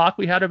much talk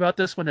we had about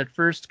this when it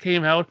first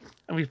came out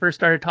and we first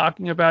started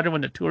talking about it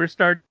when the tour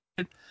started,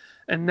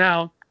 and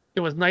now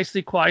it was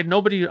nicely quiet.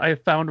 Nobody I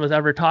found was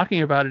ever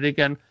talking about it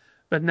again.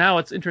 But now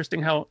it's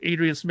interesting how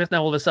Adrian Smith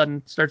now all of a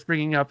sudden starts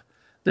bringing up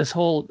this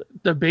whole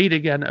debate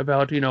again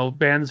about,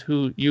 bands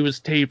who use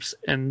tapes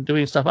and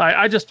doing stuff.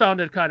 I just found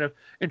it kind of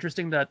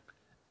interesting that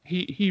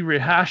he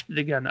rehashed it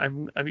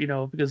again.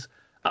 Because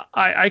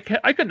I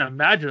couldn't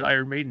imagine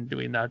Iron Maiden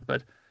doing that,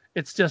 but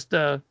it's just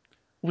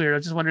weird. I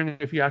was just wondering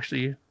if you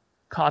actually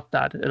caught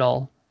that at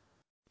all.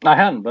 I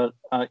hadn't, but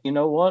you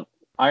know what?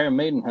 Iron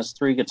Maiden has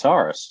 3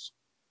 guitarists,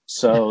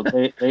 so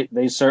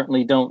they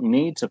certainly don't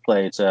need to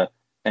play to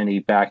any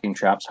backing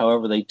tracks.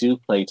 However, they do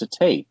play to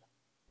tape.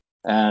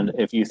 And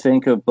if you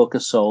think of Book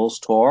of Souls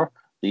tour,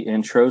 the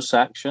intro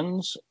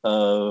sections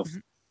of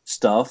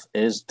stuff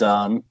is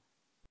done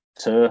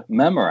to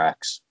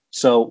Memorex.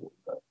 So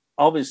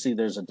obviously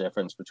there's a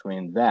difference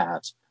between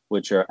that,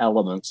 which are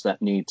elements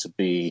that need to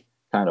be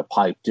kind of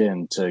piped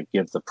in to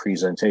give the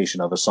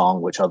presentation of a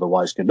song which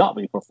otherwise could not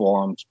be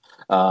performed,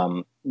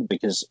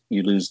 because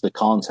you lose the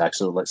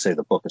context of, let's say,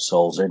 the Book of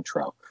Souls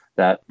intro.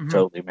 That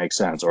totally makes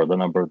sense. Or the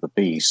Number of the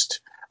Beast.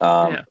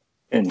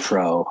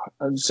 Intro.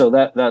 So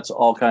that's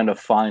all kind of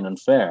fine and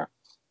fair.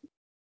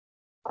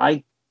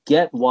 I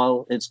get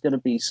while it's going to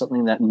be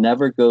something that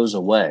never goes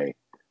away,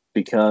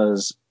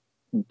 because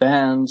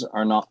bands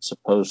are not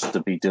supposed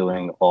to be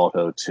doing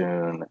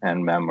auto-tune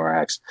and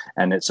Memorex,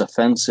 and it's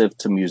offensive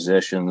to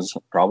musicians,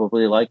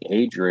 probably like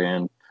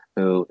Adrian,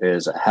 who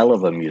is a hell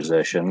of a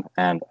musician,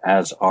 and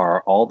as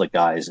are all the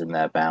guys in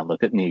that band.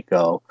 Look at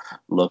Nico,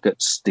 look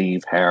at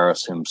Steve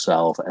Harris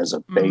himself as a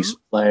bass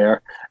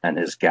player and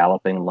his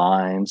galloping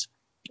lines.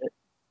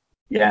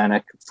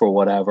 Yannick, for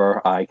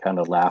whatever, I kind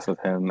of laugh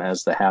at him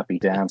as the happy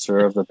dancer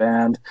of the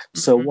band.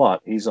 So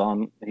what? He's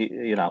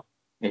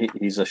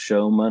he's a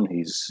showman.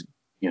 He's,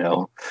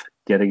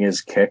 getting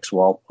his kicks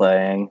while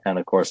playing. And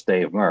of course,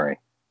 Dave Murray,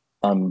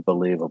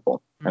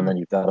 unbelievable. And then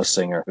you've got a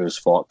singer who's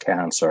fought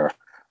cancer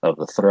of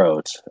the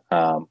throat,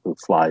 who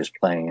flies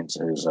planes,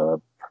 who's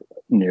a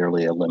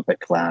nearly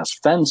Olympic class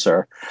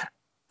fencer.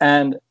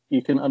 And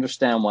you can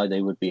understand why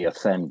they would be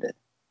offended.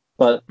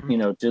 But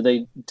do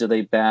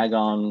they bag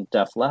on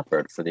Def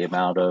Leppard for the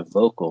amount of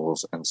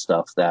vocals and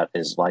stuff that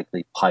is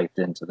likely piped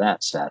into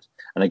that set?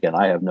 And again,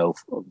 I have no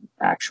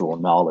actual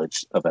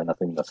knowledge of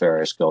anything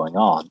nefarious going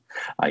on.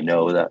 I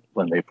know that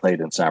when they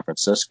played in San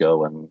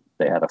Francisco and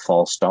they had a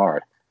false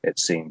start, it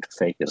seemed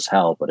fake as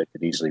hell, but it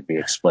could easily be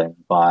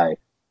explained by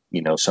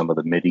some of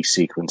the MIDI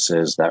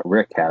sequences that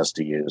Rick has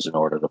to use in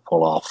order to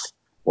pull off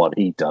what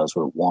he does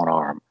with one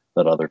arm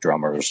that other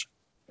drummers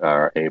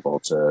are able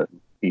to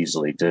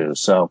easily do.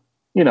 So,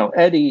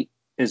 Eddie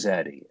is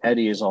Eddie.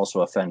 Eddie is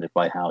also offended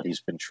by how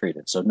he's been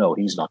treated. So, no,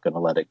 he's not going to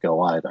let it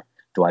go either.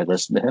 Do I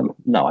listen to him?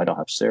 No, I don't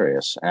have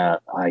Sirius.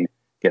 I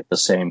get the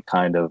same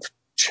kind of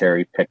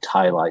cherry-picked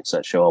highlights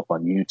that show up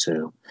on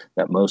YouTube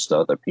that most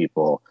other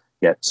people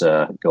get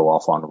to go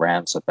off on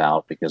rants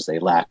about because they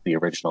lack the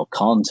original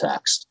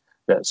context.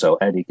 So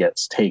Eddie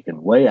gets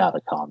taken way out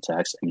of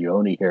context, and you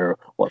only hear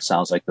what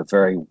sounds like the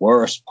very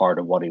worst part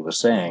of what he was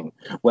saying.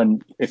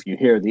 When if you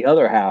hear the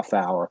other half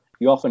hour,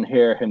 you often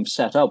hear him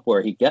set up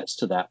where he gets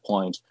to that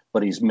point,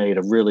 but he's made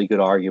a really good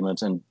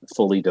argument and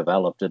fully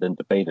developed it and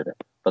debated it.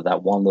 But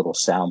that one little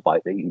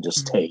soundbite that you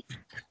just take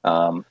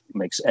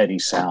makes Eddie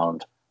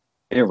sound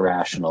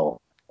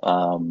irrational.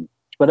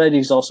 But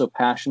Eddie's also a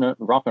passionate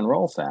rock and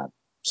roll fan.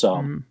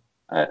 So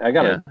I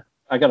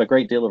got a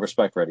great deal of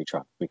respect for Eddie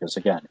Trunk because,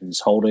 again, he's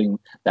holding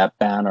that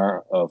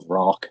banner of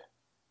rock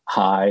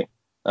high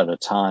at a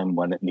time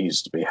when it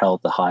needs to be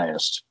held the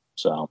highest.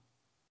 So,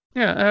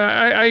 yeah,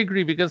 I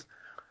agree because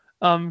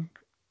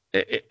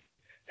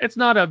it's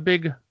not a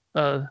big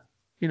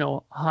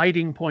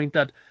hiding point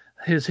that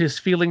his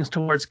feelings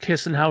towards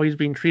Kiss and how he's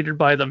being treated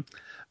by them.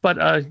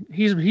 But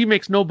he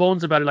makes no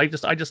bones about it.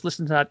 I just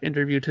listened to that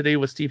interview today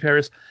with Steve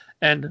Harris,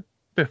 and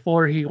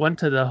before he went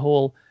to the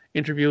whole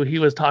interview, he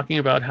was talking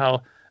about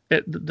how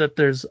that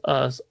there's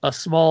a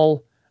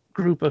small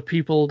group of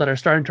people that are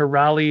starting to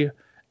rally,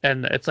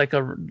 and it's like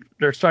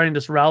they're starting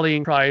this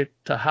rallying cry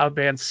to have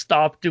bands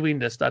stop doing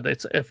this.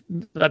 That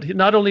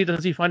not only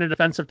does he find it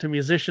offensive to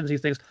musicians, he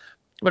thinks,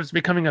 but it's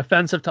becoming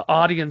offensive to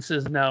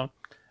audiences now,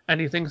 and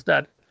he thinks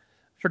that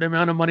for the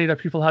amount of money that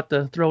people have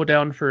to throw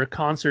down for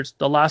concerts,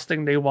 the last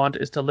thing they want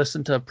is to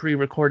listen to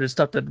pre-recorded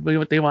stuff that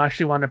they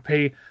actually want to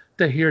pay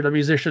to hear the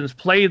musicians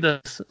play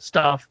this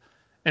stuff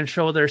and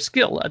show their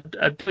skill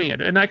at doing it.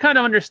 And I kind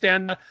of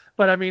understand that,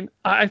 but I mean,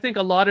 I think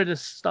a lot of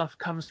this stuff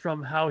comes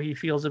from how he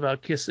feels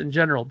about Kiss in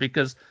general,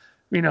 because,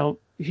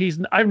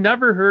 I've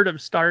never heard him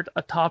start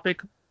a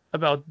topic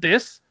about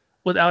this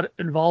without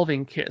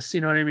involving Kiss,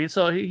 you know what I mean?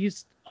 So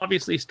he's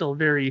obviously still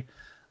very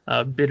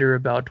bitter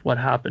about what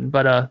happened.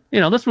 But,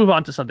 let's move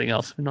on to something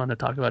else. We don't want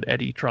to talk about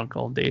Eddie Trunk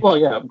all day. Well,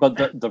 yeah,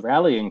 but the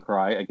rallying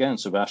cry, again,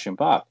 Sebastian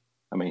Bach,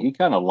 I mean, he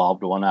kind of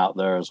lobbed one out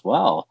there as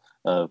well.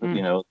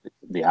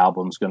 The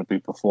album's going to be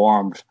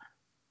performed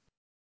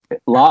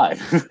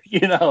live.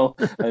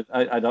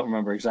 I don't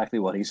remember exactly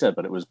what he said,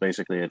 but it was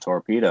basically a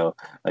torpedo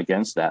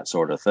against that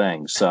sort of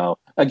thing. So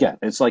again,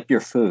 it's like your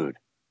food.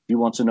 You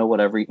want to know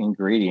what every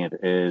ingredient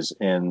is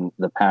in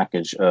the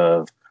package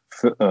of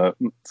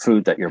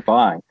food that you're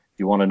buying.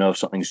 You want to know if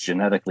something's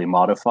genetically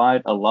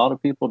modified? A lot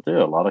of people do.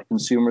 A lot of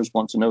consumers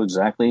want to know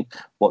exactly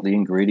what the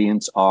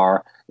ingredients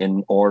are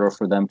in order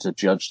for them to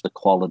judge the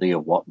quality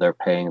of what they're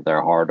paying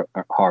their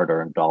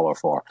hard-earned dollar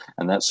for.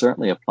 And that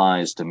certainly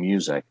applies to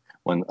music.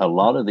 When a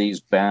lot of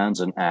these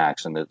bands and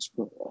acts, and it's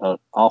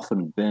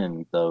often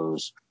been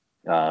those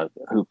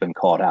who've been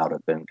caught out,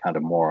 have been kind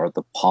of more of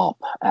the pop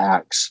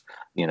acts,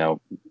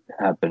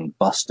 have been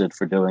busted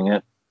for doing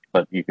it.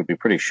 But you could be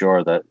pretty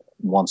sure that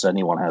once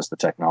anyone has the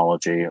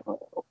technology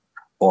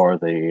or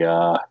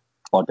the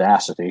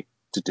audacity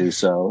to do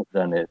so,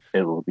 then it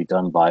will be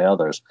done by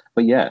others.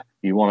 But yeah,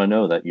 you want to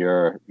know that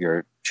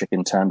your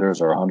chicken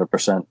tenders are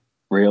 100%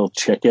 real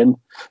chicken,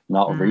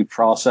 not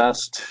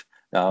reprocessed,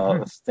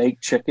 fake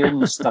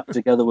chicken stuck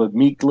together with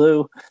meat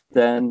glue.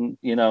 Then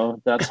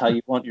that's how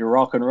you want your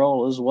rock and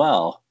roll as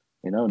well.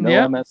 No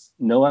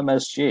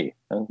MSG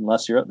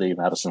unless you're at the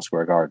Madison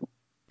Square Garden.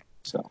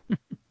 So,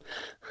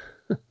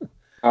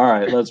 all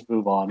right, let's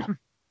move on.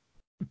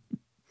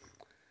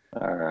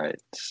 All right,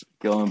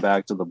 going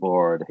back to the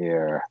board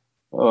here.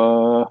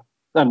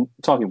 I'm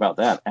talking about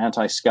that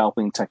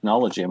anti-scalping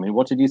technology. I mean,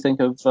 what did you think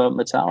of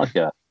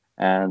Metallica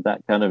and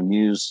that kind of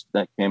news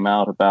that came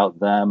out about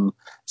them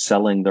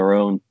selling their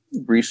own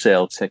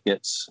resale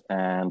tickets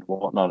and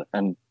whatnot?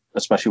 And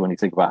especially when you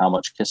think about how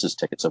much Kiss's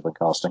tickets have been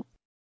costing.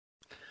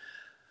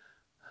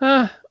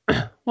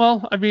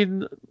 Well, I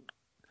mean,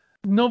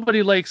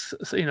 nobody likes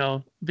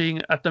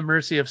being at the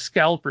mercy of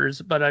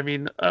scalpers, but I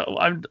mean,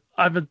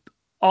 I'm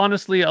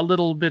honestly a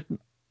little bit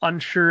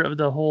unsure of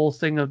the whole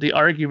thing of the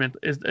argument.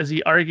 Is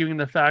he arguing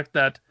the fact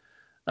that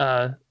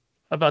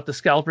about the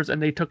scalpers and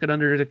they took it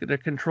under the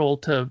control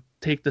to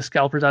take the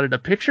scalpers out of the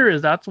picture?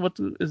 Is that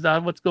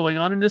what's going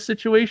on in this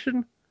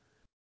situation?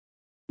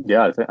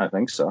 Yeah, I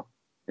think so.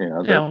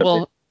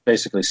 They're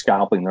basically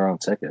scalping their own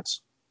tickets.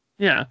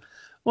 Yeah.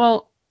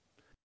 Well,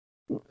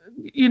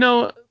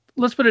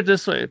 let's put it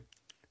this way.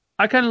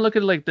 I kind of look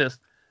at it like this.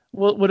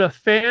 would a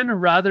fan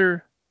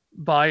rather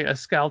buy a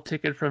Scal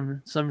ticket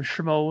from some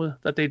schmo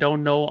that they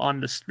don't know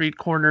on the street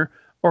corner,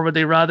 or would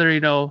they rather,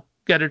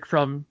 get it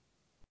from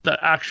the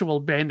actual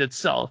band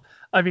itself?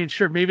 I mean,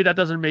 sure, maybe that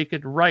doesn't make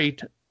it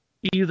right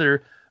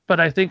either, but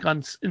I think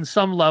in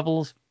some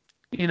levels,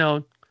 you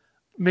know,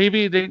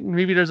 maybe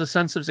there's a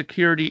sense of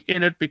security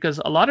in it, because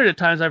a lot of the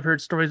times I've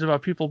heard stories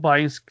about people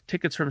buying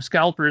tickets from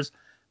scalpers.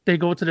 They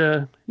go to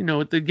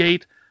the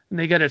gate and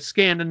they get it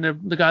scanned, and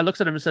the guy looks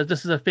at them and says,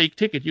 "This is a fake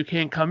ticket. You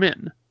can't come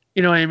in."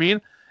 You know what I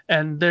mean?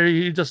 And there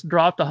you just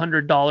dropped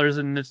 $100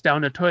 and it's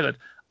down the toilet.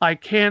 I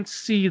can't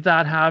see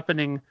that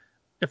happening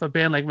if a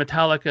band like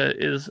Metallica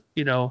is,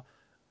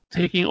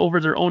 taking over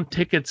their own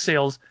ticket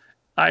sales.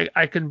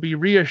 I can be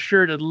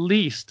reassured at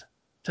least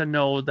to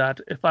know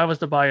that if I was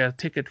to buy a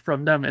ticket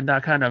from them in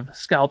that kind of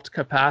scalped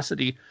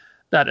capacity,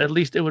 that at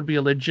least it would be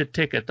a legit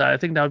ticket. I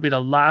think that would be the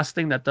last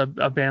thing that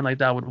a band like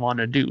that would want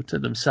to do to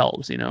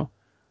themselves,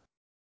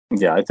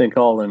 Yeah, I think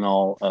all in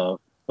all,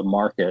 the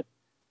market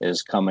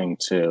is coming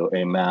to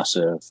a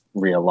massive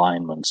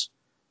realignment.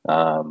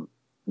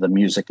 The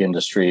music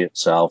industry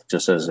itself,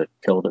 just as it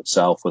killed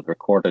itself with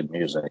recorded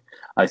music,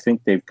 I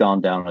think they've gone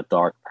down a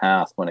dark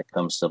path when it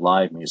comes to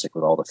live music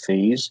with all the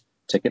fees,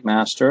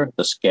 Ticketmaster,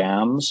 the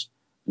scams,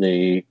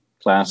 the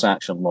class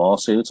action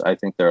lawsuits. I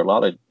think there are a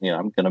lot of,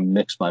 I'm going to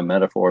mix my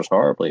metaphors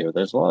horribly here.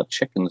 There's a lot of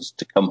chickens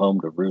to come home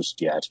to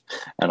roost yet.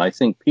 And I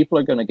think people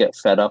are going to get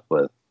fed up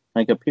with,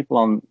 I think people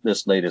on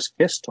this latest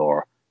Kiss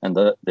tour and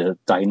the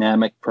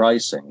dynamic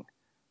pricing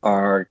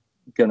are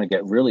going to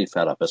get really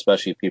fed up,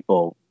 especially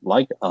people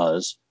like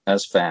us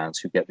as fans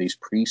who get these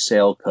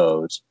pre-sale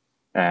codes,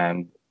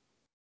 and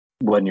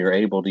when you're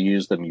able to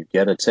use them, you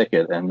get a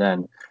ticket, and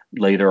then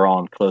later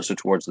on, closer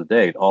towards the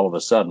date, all of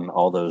a sudden,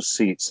 all those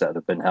seats that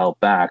have been held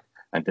back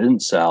and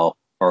didn't sell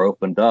are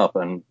opened up,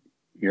 and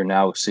you're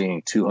now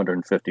seeing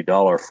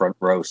 $250 front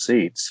row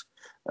seats.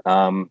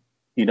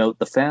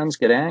 The fans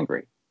get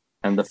angry,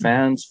 and the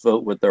fans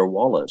vote with their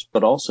wallets,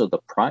 but also the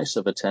price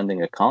of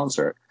attending a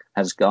concert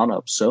has gone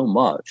up so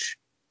much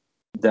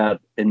that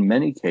in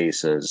many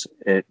cases,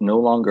 it no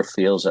longer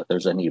feels that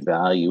there's any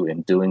value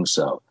in doing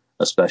so,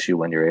 especially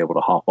when you're able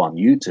to hop on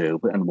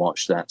YouTube and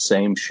watch that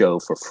same show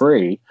for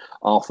free,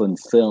 often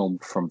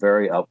filmed from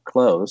very up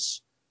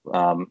close.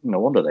 No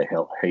wonder they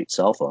hate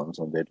cell phones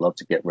and they'd love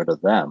to get rid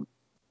of them.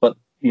 But,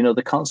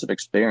 the concert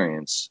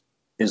experience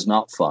is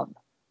not fun.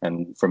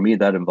 And for me,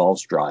 that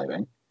involves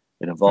driving.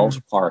 It involves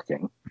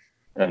parking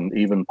and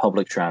even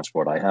public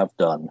transport. I have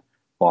done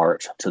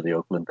BART to the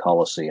Oakland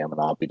Coliseum, and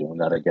I'll be doing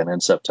that again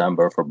in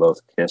September for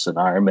both Kiss and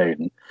Iron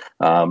Maiden.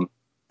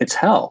 It's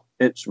hell.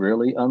 It's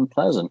really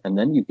unpleasant. And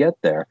then you get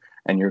there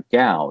and you're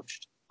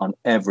gouged on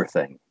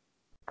everything.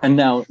 And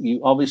now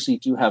you obviously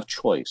do have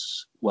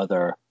choice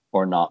whether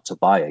or not to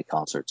buy a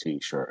concert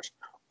T-shirt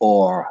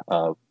or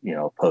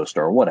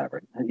poster or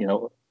whatever,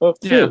 or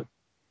food,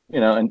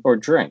 or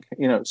drink,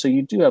 so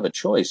you do have a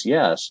choice,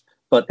 yes,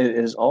 but it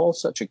is all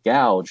such a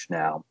gouge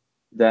now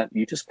that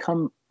you just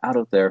come out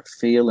of there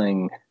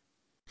feeling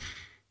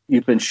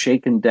you've been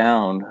shaken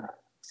down,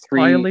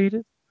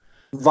 Violated.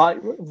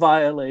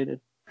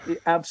 Violated,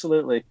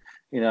 absolutely,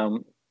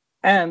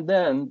 and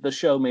then the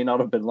show may not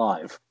have been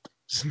live.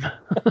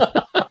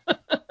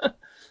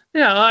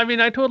 Yeah, I mean,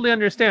 I totally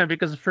understand,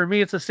 because for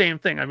me, it's the same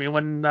thing. I mean,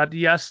 when that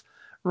Yes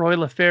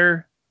Royal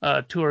Affair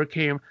tour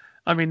came,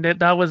 I mean,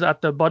 that was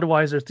at the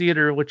Budweiser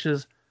Theater, which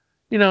is,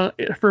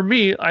 for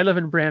me, I live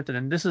in Brampton,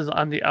 and this is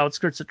on the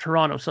outskirts of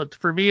Toronto. So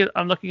for me,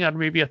 I'm looking at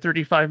maybe a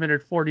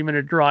 35-minute,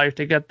 40-minute drive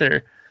to get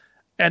there.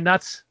 And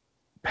that's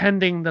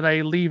pending that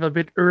I leave a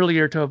bit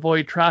earlier to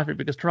avoid traffic,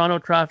 because Toronto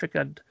traffic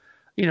at,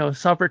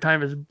 supper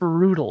time is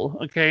brutal.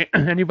 Okay.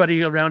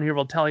 Anybody around here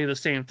will tell you the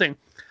same thing.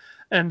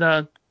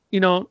 And,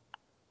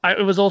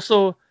 it was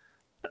also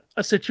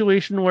a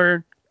situation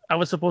where I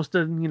was supposed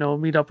to,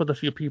 meet up with a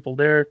few people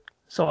there.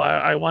 So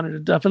I wanted to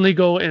definitely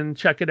go and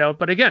check it out.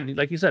 But again,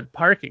 like you said,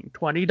 parking,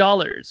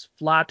 $20,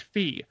 flat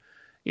fee,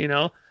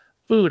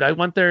 food. I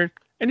went there,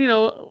 and,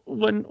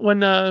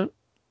 when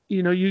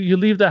you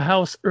leave the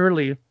house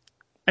early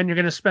and you're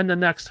going to spend the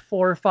next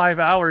 4 or 5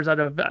 hours at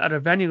a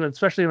venue,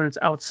 especially when it's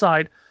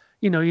outside,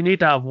 you need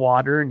to have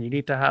water and you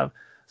need to have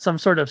some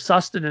sort of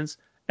sustenance.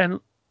 And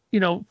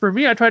for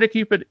me, I try to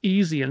keep it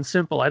easy and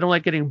simple. I don't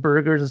like getting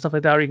burgers and stuff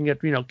like that, where you can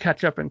get,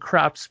 ketchup and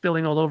crap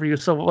spilling all over you.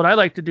 So what I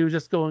like to do is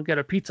just go and get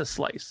a pizza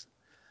slice.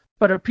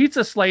 But a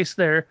pizza slice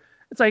there,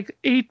 it's like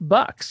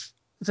 $8.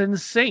 It's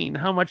insane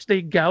how much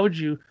they gouge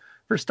you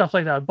for stuff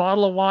like that. A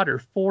bottle of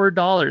water,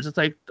 $4. It's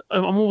like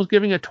I'm almost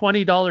giving a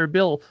 $20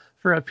 bill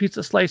for a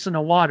pizza slice and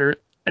a water,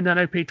 and then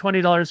I pay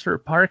 $20 for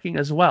parking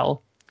as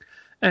well.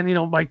 And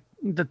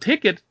the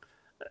ticket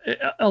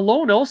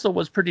alone also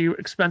was pretty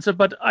expensive,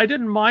 but I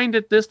didn't mind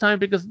it this time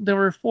because there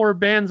were 4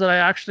 bands that I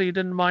actually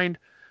didn't mind,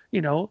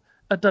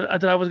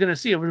 that I was going to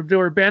see. There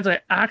were bands I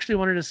actually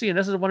wanted to see, and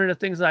this is one of the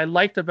things that I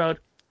liked about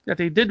that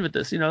they did with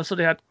this. So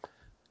they had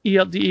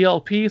the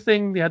ELP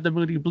thing, they had the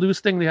Moody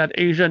Blues thing, they had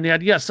Asia, and they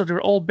had Yes. So they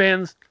were all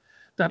bands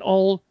that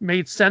all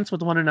made sense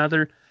with one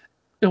another.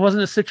 It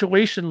wasn't a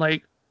situation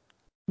like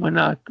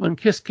when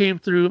Kiss came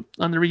through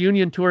on the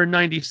reunion tour in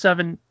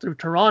 '97 through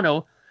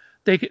Toronto,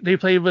 they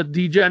played with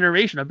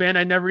Degeneration, a band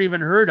I never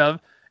even heard of.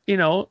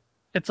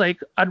 It's like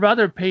I'd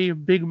rather pay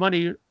big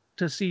money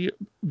to see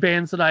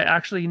bands that I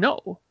actually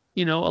know,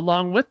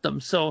 along with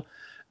them. So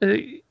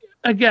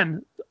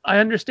again, I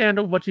understand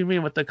what you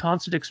mean with the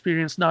concert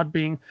experience not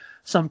being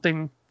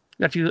something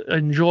that you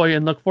enjoy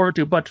and look forward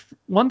to. But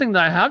one thing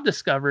that I have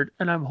discovered,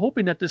 and I'm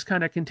hoping that this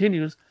kind of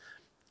continues,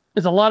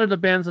 is a lot of the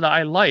bands that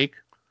I like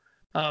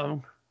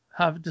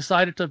have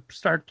decided to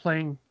start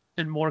playing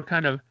in more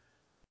kind of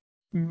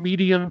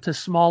medium to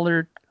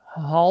smaller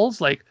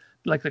halls, like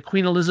the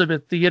Queen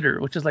Elizabeth Theater,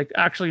 which is like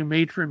actually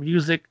made for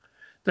music.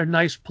 They're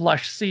nice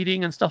plush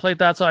seating and stuff like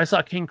that. So I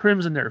saw King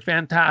Crimson there,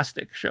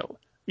 fantastic show,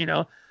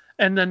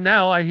 And then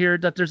now I hear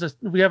that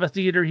we have a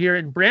theater here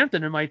in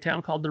Brampton in my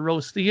town called the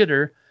Rose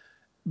Theater.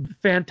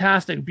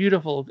 Fantastic,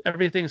 beautiful,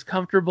 everything's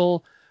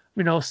comfortable.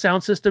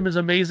 Sound system is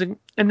amazing.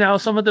 And now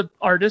some of the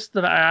artists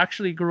that I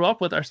actually grew up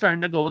with are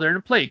starting to go there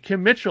and play.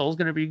 Kim Mitchell is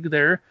going to be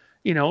there,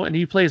 and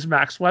he plays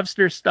Max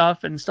Webster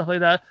stuff and stuff like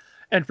that.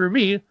 And for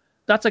me,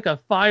 that's like a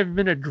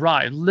 5-minute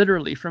drive,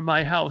 literally, from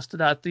my house to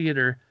that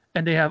theater.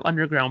 And they have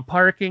underground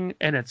parking,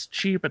 and it's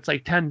cheap. It's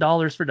like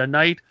 $10 for the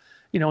night.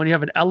 And you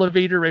have an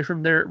elevator right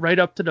from there, right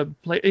up to the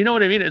place. You know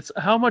what I mean? It's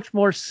how much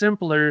more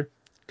simpler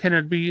can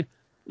it be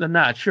than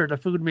that? Sure, the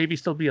food maybe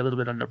still be a little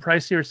bit on the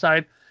pricier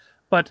side,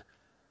 but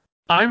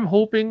I'm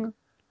hoping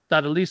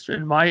that at least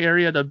in my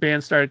area, the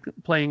bands start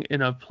playing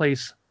in a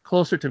place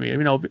closer to me.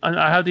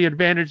 I have the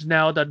advantage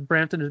now that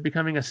Brampton is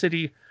becoming a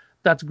city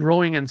that's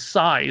growing in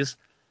size,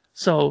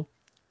 so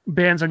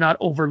bands are not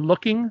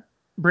overlooking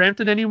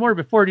Brampton anymore.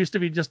 Before it used to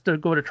be just to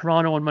go to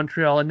Toronto and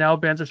Montreal, and now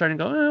bands are starting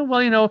to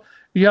go,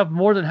 you have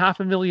more than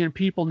 500,000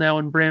 people now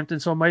in Brampton,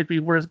 so it might be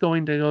worth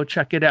going to go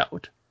check it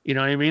out. You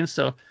know what I mean?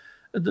 So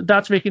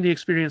that's making the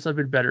experience a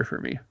bit better for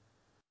me.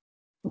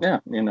 Yeah,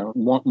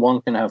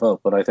 one can have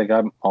hope, but I think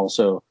I'm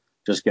also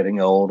just getting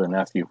old, and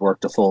after you've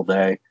worked a full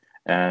day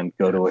and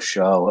go to a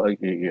show,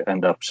 you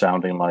end up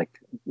sounding like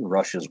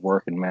Rush's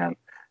Working Man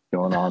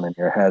going on in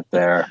your head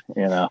there,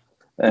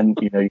 And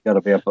you got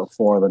to be up at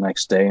 4 the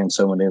next day, and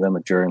so many of them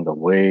are during the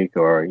week,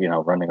 or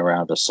running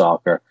around to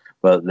soccer.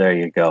 But there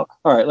you go.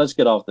 All right, let's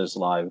get off this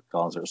live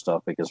concert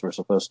stuff because we're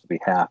supposed to be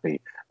happy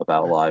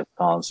about live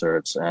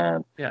concerts.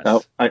 And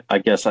yes. I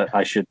guess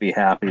I should be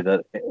happy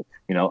that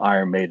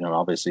Iron Maiden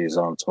obviously is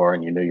on tour,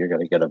 and you're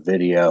going to get a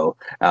video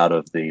out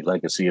of the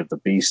Legacy of the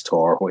Beast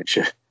tour, which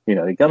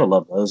you got to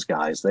love those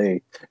guys.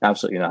 They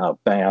absolutely know how to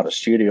bang out a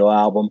studio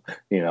album,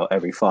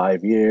 every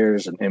 5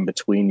 years, and in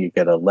between you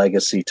get a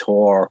legacy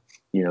tour.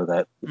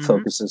 That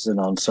focuses in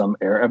on some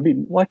area. I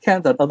mean, why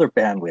can't that other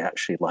band we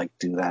actually like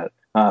do that?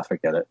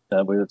 Forget it.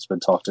 It's been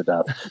talked to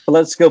death. But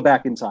let's go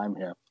back in time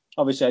here.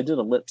 Obviously, I did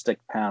a Lipstick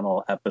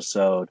Panel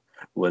episode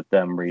with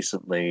them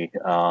recently.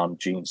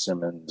 Gene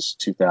Simmons'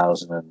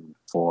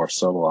 2004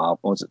 solo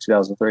album. Was it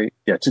 2003?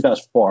 Yeah,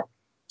 2004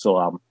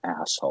 solo album,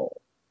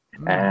 Asshole.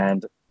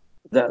 And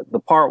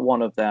the part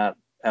one of that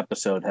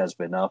episode has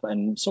been up,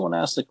 and someone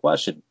asked the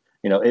question.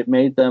 It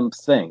made them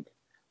think.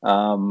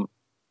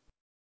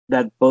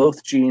 That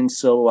both Gene's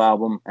solo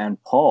album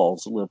and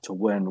Paul's Live to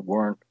Win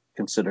weren't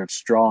considered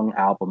strong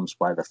albums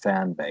by the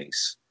fan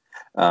base.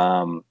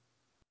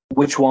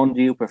 Which one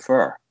do you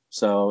prefer?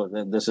 So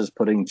this is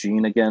putting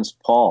Gene against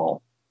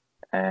Paul.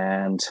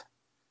 And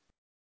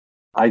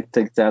I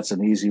think that's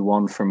an easy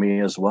one for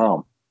me as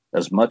well.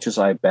 As much as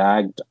I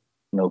bagged,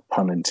 no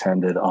pun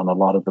intended, on a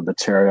lot of the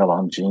material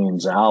on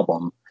Gene's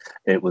album,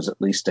 it was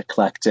at least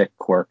eclectic,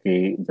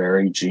 quirky,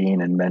 very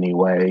Gene in many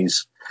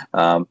ways,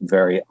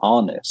 very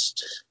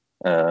honest.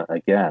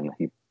 Again,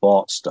 he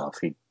bought stuff.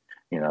 He,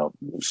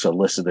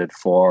 solicited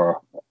for,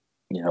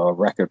 a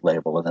record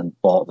label and then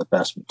bought the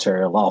best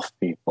material off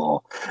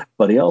people.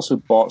 But he also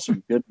bought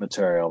some good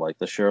material like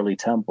the Shirley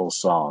Temple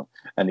song,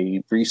 and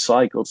he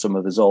recycled some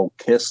of his old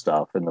Kiss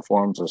stuff in the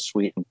forms of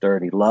Sweet and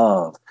Dirty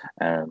Love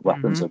and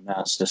Weapons of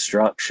Mass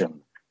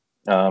Destruction.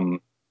 And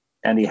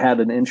he had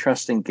an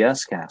interesting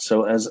guest cast.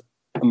 So as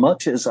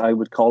much as I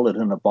would call it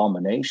an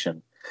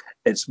abomination,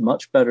 it's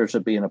much better to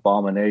be an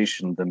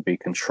abomination than be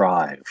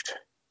contrived.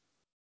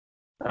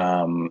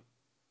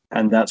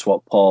 And that's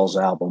what Paul's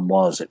album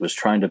was. It was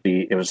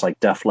like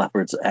Def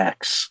Leppard's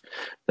X,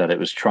 that it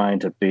was trying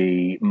to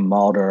be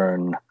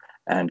modern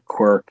and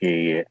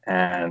quirky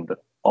and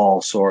all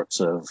sorts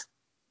of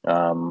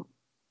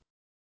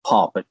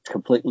pop. It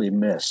completely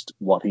missed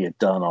what he had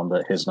done on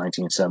his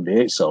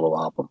 1978 solo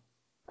album.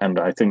 And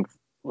I think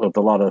with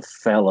a lot of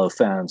fellow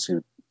fans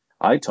who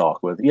I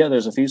talk with,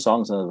 there's a few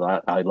songs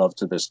that I love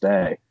to this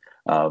day.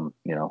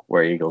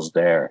 Where Eagles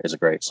Dare is a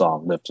great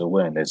song. Live to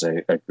Win is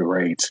a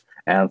great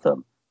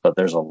anthem. But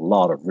there's a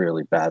lot of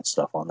really bad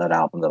stuff on that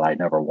album that I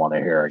never want to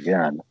hear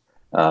again.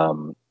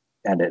 And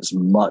it's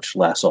much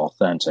less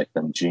authentic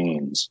than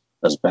Gene's,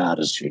 as bad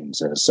as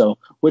Gene's is. So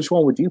which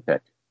one would you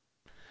pick?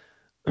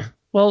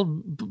 Well,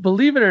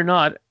 believe it or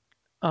not,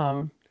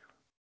 and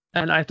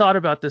I thought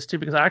about this too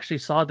because I actually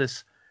saw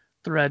this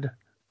thread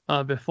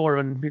before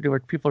when people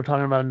were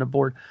talking about it on the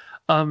board.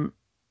 On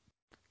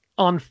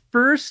on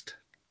first,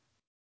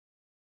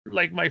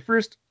 like my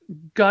first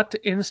gut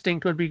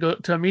instinct would be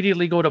to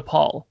immediately go to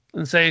Paul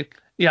and say,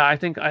 yeah, I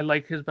think I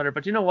like his better.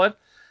 But you know what?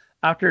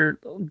 After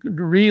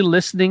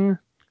re-listening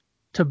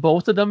to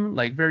both of them,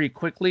 like very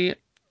quickly,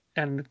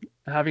 and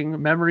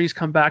having memories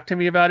come back to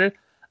me about it,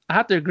 I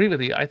have to agree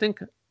with you. I think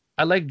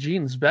I like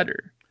Gene's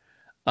better.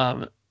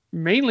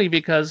 Mainly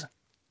because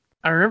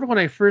I remember when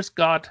I first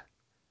got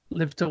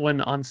Live to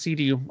Win on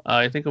CD.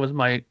 I think it was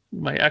my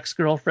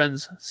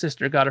ex-girlfriend's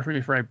sister got it for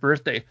me for my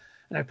birthday,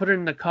 and I put it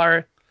in the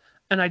car,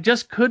 and I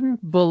just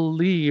couldn't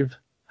believe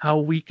how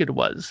weak it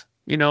was.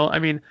 I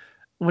mean,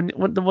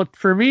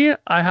 for me,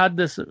 I had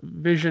this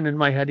vision in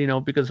my head,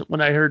 because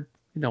when I heard,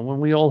 when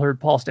we all heard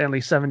Paul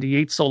Stanley's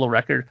 '78 solo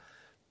record,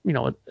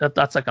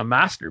 that's like a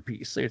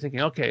masterpiece. So you're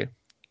thinking, okay,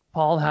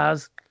 Paul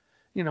has,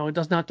 he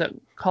doesn't have to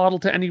coddle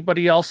to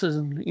anybody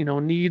else's,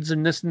 needs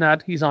and this and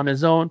that. He's on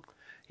his own.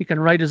 He can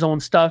write his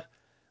own stuff.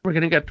 We're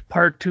going to get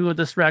part 2 of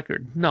this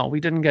record. No, we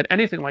didn't get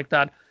anything like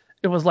that.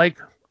 It was like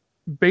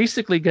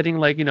basically getting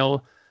like,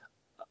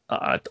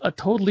 a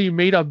totally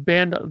made up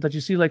band that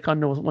you see like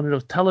on one of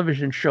those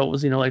television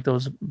shows, like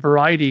those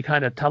variety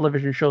kind of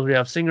television shows where you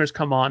have singers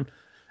come on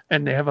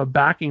and they have a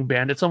backing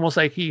band. It's almost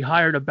like he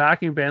hired a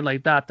backing band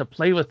like that to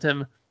play with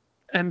him.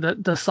 And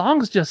the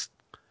songs just,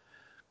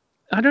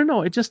 I don't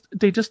know,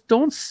 they just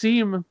don't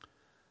seem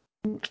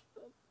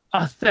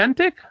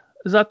authentic.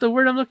 Is that the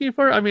word I'm looking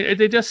for? I mean,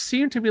 they just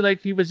seem to be like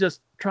he was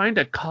just trying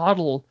to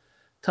coddle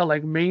to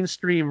like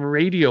mainstream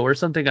radio or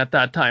something at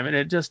that time. And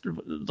I just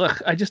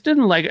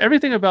didn't like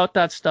everything about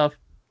that stuff.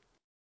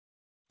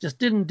 Just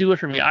didn't do it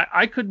for me.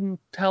 I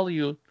couldn't tell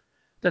you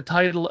the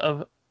title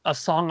of a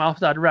song off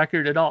that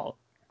record at all,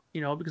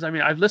 because I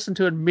mean, I've listened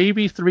to it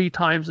maybe 3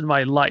 times in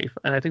my life.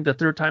 And I think the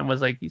third time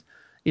was like,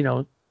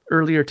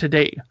 earlier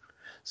today.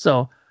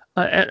 So,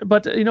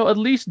 but at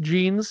least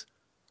Gene's,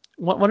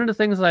 one of the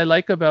things that I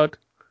like about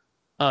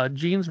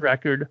Gene's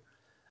record,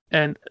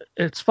 and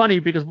it's funny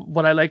because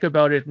what I like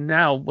about it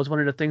now was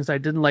one of the things I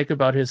didn't like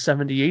about his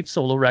 '78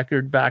 solo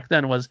record back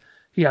then was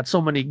he had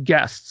so many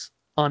guests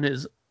on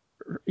his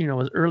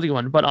early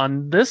one. But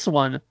on this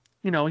one,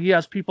 he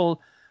has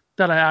people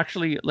that I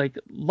actually like.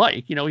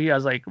 He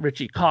has like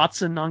Richie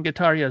Kotzen on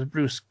guitar. He has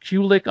Bruce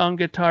Kulick on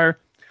guitar.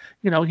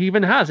 He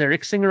even has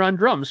Eric Singer on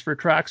drums for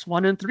tracks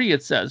 1 and 3,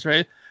 it says,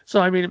 right?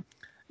 So, I mean,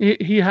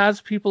 he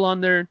has people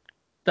on there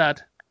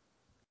that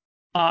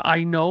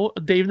I know.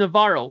 Dave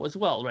Navarro as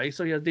well, right?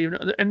 So, yeah, Dave,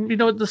 and,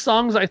 the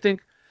songs I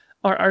think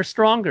are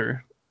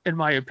stronger, in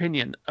my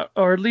opinion,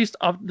 or at least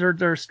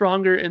they're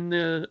stronger in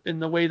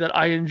the way that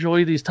I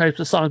enjoy these types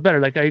of songs better.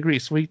 Like, I agree,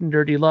 Sweet and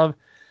Dirty Love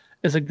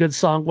is a good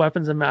song.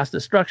 Weapons of Mass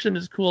Destruction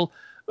is cool.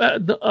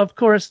 Of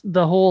course,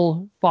 the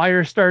whole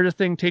Firestarter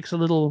thing takes a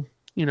little,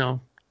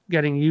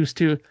 getting used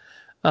to.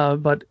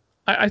 But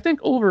I think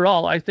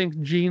overall, I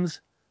think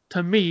Gene's,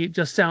 to me,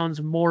 just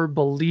sounds more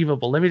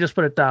believable. Let me just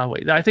put it that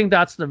way. I think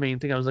that's the main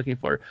thing I was looking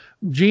for.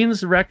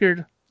 Gene's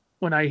record,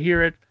 when I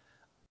hear it,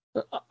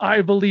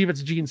 I believe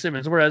it's Gene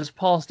Simmons. Whereas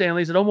Paul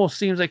Stanley's, it almost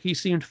seems like he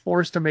seemed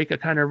forced to make a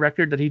kind of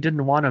record that he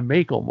didn't want to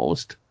make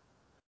almost.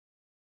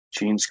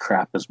 Gene's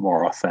crap is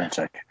more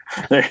authentic.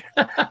 And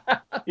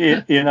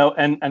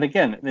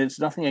again, it's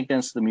nothing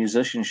against the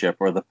musicianship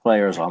or the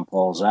players on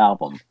Paul's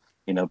album,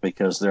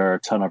 because there are a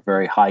ton of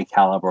very high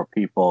caliber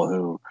people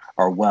who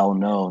are well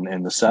known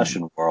in the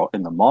session world,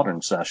 in the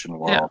modern session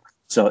world. Yeah.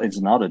 So it's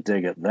not a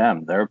dig at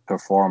them. They're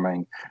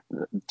performing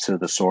to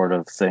the sort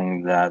of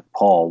thing that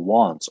Paul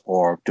wants,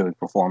 or doing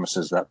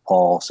performances that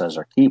Paul says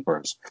are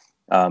keepers.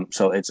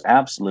 So it's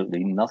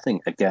absolutely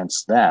nothing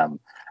against them.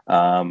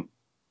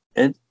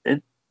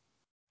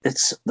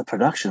 It's the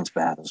production's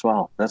bad as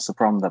well. That's the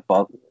problem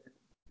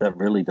that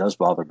really does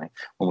bother me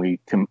when we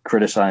can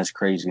criticize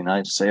Crazy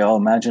Nights. Say, oh,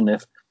 imagine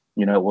if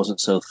it wasn't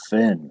so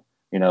thin.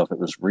 If it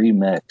was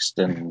remixed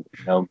and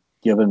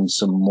given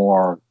some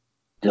more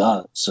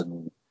guts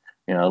and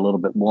a little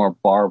bit more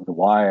barbed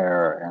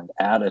wire and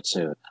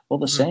attitude. Well,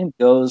 the same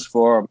goes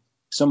for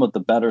some of the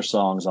better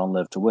songs on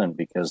Live to Win,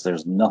 because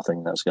there's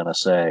nothing that's going to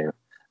save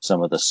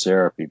some of the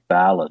syrupy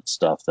ballad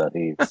stuff that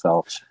he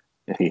felt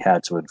he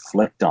had to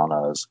inflict on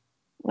us.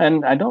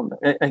 And I don't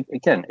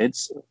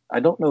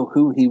know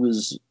who he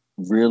was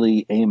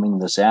really aiming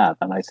this at.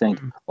 And I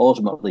think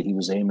ultimately he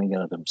was aiming it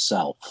at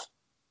himself,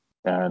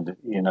 and,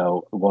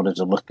 wanted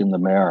to look in the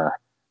mirror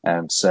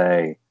and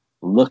say,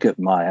 look at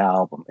my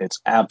album.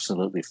 It's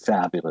absolutely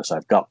fabulous.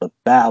 I've got the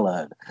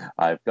ballad.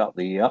 I've got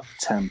the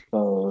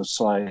up-tempo,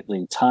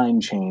 slightly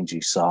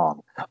time-changey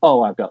song.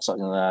 Oh, I've got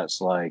something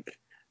that's like,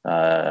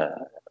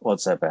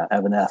 what's that band?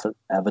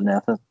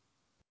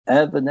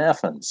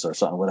 Evanescence or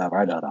something, whatever.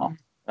 I don't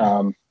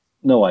know.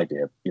 No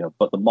idea,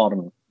 but the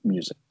modern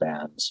music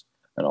bands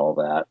and all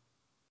that.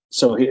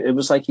 So it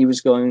was like he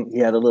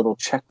had a little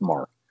check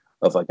mark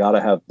of, I got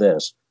to have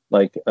this.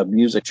 Like a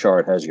music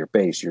chart has your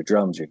bass, your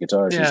drums, your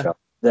guitars. Yeah. He's got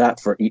that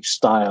for each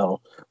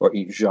style or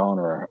each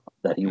genre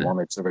that he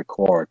wanted to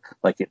record.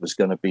 Like it was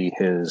going to be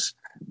his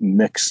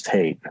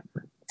mixtape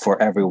for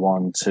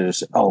everyone to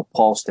say, oh,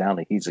 Paul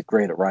Stanley, he's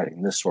great at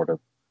writing this sort of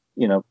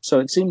so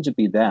it seemed to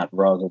be that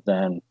rather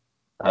than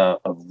a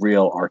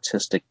real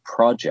artistic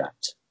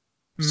project.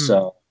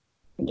 So,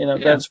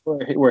 that's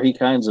where he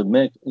kind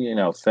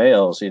of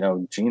fails.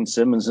 Gene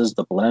Simmons is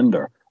the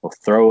blender. We'll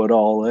throw it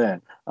all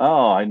in.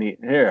 Oh,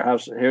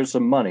 here's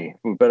some money.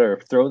 We better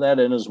throw that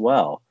in as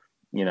well.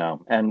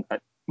 And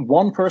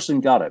one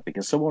person got it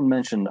because someone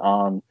mentioned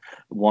on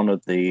one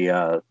of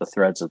the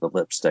threads of the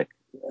Lipstick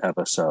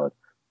episode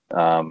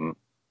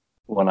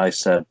when I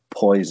said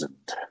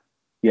poisoned.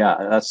 Yeah,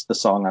 that's the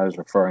song I was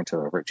referring to,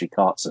 of Richie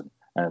Kotzen.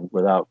 And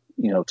without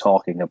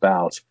talking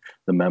about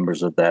the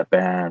members of that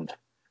band,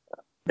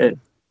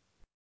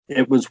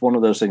 it was one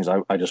of those things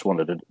I just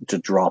wanted to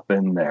drop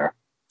in there.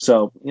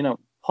 So,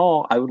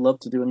 Paul, I would love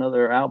to do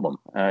another album.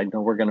 I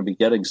know we're going to be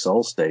getting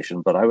Soul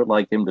Station, but I would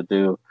like him to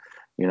do,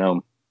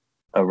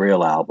 a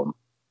real album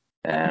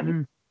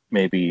and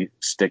maybe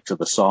stick to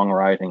the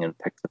songwriting and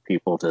pick the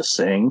people to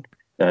sing.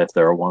 If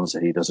there are ones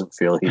that he doesn't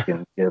feel he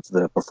can give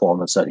the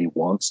performance that he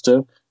wants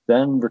to,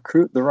 then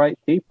recruit the right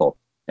people.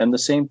 And the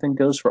same thing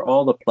goes for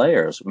all the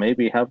players.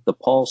 Maybe have the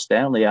Paul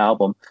Stanley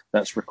album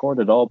that's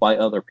recorded all by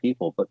other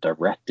people, but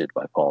directed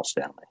by Paul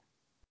Stanley.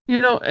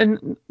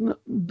 And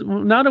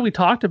now that we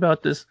talked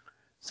about this,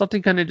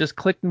 something kind of just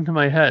clicked into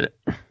my head.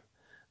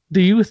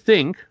 Do you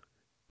think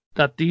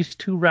that these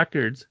two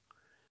records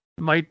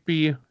might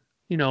be,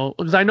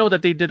 because I know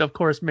that they did, of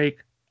course, make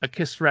a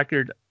Kiss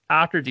record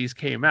after these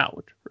came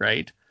out,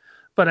 right?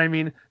 But I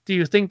mean, do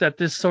you think that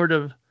this sort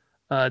of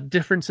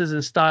differences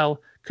in style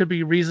could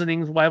be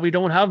reasonings why we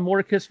don't have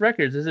more Kiss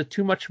records? Is it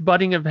too much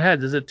butting of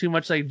heads? Is it too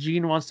much like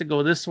Gene wants to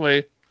go this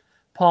way,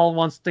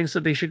 Paul thinks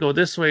that they should go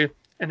this way,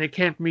 and they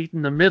can't meet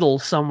in the middle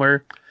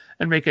somewhere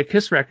and make a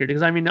Kiss record?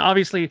 Because I mean,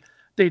 obviously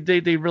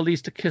they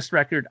released a Kiss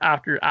record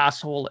after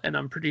Asshole, and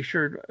I'm pretty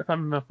sure if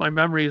my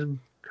memory is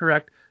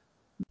correct,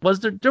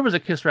 there was a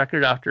Kiss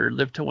record after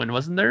Live to Win,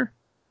 wasn't there?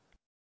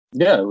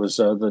 Yeah, it was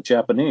the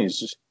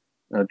Japanese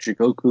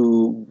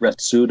Jigoku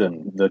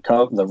Retsuden,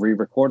 the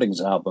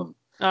re-recordings album.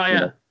 Oh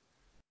yeah.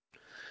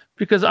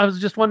 Because I was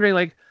just wondering,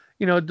 like,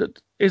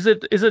 is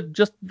it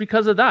just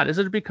because of that? Is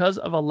it because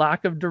of a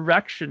lack of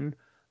direction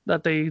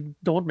that they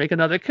don't make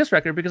another Kiss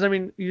record? Because I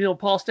mean,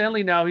 Paul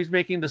Stanley now, he's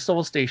making the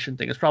Soul Station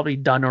thing. It's probably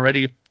done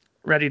already,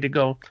 ready to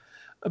go.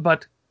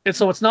 But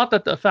it's not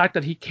that the fact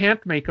that he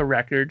can't make a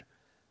record.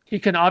 He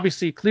can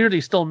obviously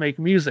clearly still make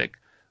music,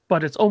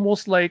 but it's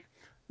almost like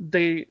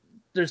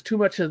there's too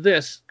much of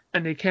this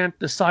and they can't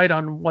decide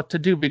on what to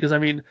do. Because I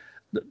mean,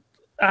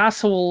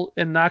 Asshole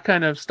and that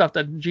kind of stuff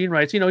that Gene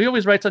writes, he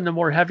always writes on the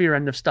more heavier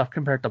end of stuff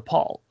compared to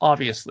Paul,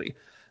 obviously.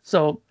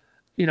 So,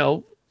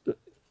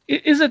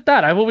 is it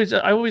that? I've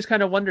always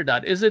kind of wondered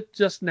that. Is it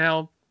just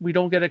now we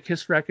don't get a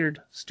Kiss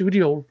record,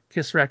 studio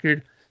Kiss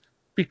record,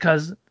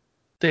 because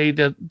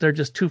they're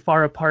just too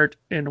far apart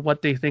in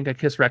what they think a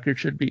Kiss record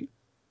should be?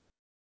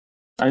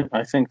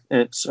 I think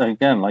it's,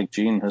 again, like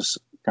Gene has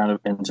kind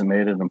of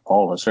intimated and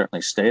Paul has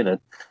certainly stated,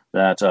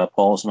 that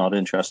Paul's not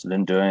interested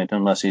in doing it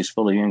unless he's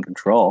fully in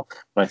control.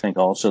 But I think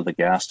also the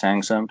gas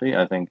tank's empty.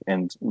 I think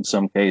in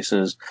some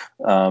cases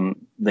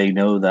they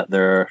know that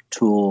their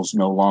tools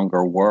no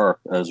longer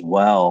work as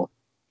well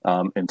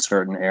in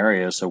certain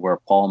areas. So where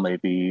Paul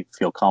maybe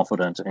feel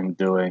confident in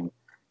doing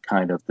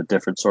kind of the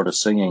different sort of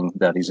singing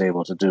that he's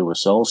able to do with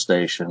Soul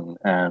Station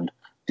and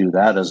do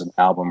that as an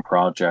album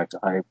project.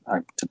 I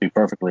to be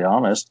perfectly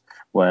honest,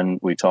 when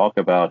we talk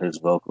about his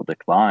vocal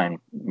decline,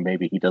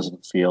 maybe he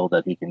doesn't feel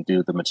that he can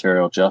do the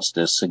material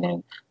justice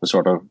singing the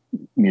sort of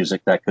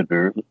music that could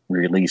be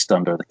released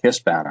under the Kiss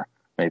banner.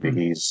 Maybe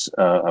he's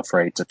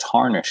afraid to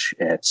tarnish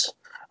it,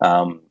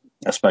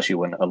 especially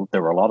when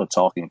there were a lot of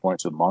talking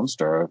points with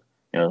Monster.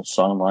 A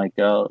song like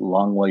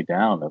Long Way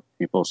Down.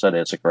 People said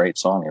it's a great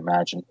song.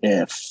 Imagine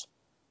if,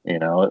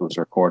 it was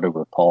recorded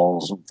with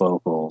Paul's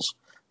vocals,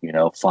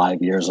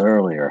 5 years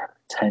earlier,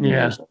 10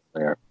 years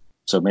earlier.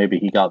 So maybe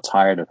he got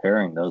tired of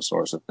hearing those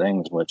sorts of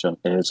things, which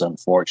is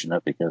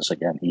unfortunate because,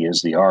 again, he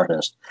is the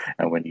artist.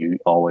 And when you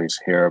always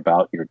hear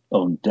about your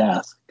own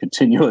death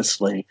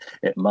continuously,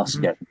 it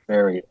must get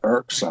very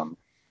irksome,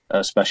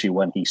 especially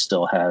when he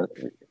still has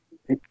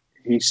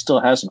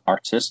an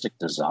artistic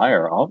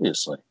desire,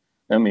 obviously.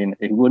 I mean,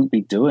 he wouldn't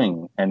be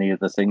doing any of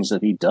the things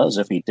that he does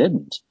if he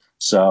didn't.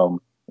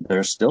 So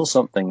there's still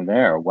something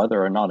there.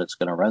 Whether or not it's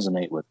going to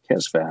resonate with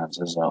Kiss fans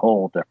is a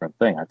whole different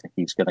thing. I think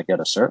he's going to get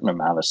a certain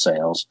amount of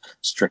sales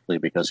strictly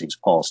because he's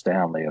Paul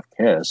Stanley of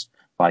Kiss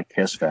by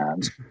Kiss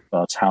fans.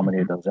 But how many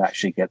of those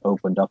actually get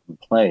opened up and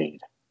played?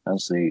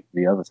 That's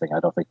the other thing.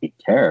 I don't think he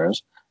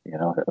cares.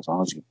 As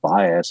long as you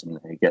buy it and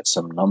you get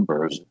some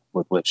numbers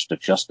with which to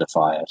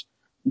justify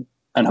it.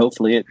 And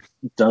hopefully it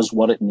does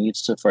what it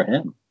needs to for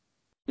him.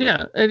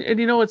 Yeah, and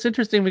it's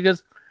interesting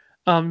because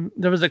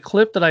there was a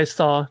clip that I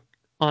saw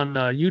on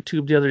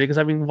YouTube the other day because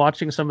I've been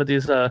watching some of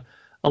these a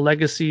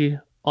Legacy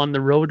on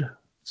the Road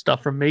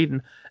stuff from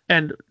Maiden,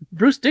 and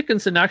Bruce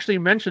Dickinson actually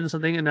mentioned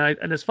something, and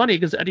it's funny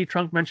because Eddie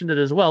Trunk mentioned it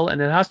as well,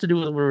 and it has to do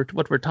with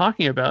what we're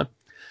talking about,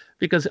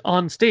 because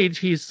on stage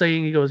he's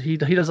saying he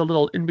does a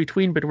little in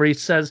between bit where he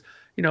says,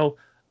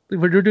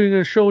 we're doing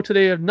a show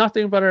today of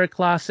nothing but our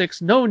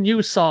classics, no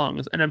new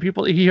songs. And then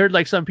he heard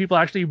like some people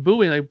actually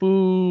booing, like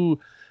boo,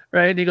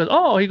 right? And he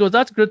goes,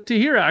 that's good to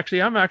hear.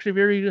 Actually, I'm actually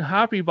very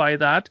happy by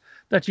that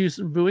you're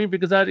booing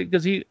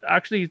because he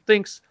actually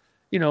thinks,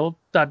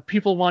 that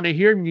people want to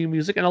hear new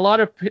music, and a lot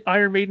of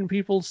Iron Maiden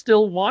people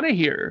still want to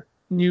hear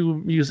new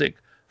music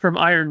from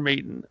Iron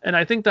Maiden. And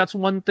I think that's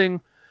one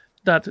thing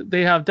that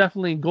they have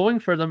definitely going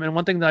for them. And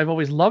one thing that I've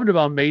always loved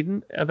about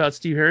Maiden, about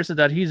Steve Harris, is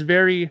that he's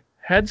very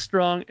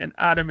headstrong and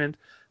adamant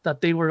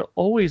that they will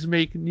always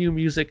make new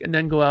music and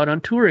then go out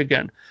on tour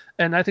again.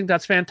 And I think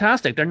that's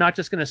fantastic. They're not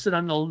just going to sit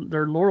on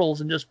their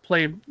laurels and just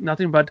play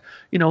nothing but,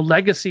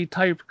 legacy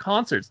type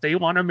concerts. They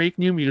want to make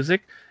new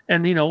music.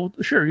 And,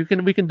 sure,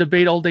 we can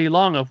debate all day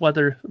long of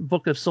whether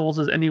Book of Souls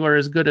is anywhere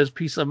as good as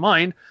Peace of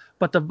Mind.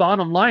 But the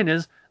bottom line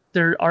is,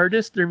 they're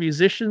artists, they're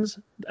musicians,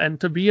 and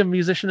to be a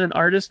musician and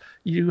artist,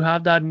 you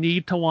have that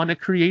need to want to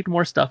create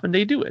more stuff, and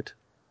they do it.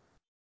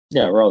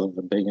 Yeah, rather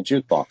than being a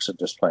jukebox and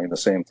just playing the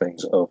same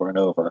things over and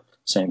over,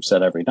 same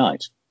set every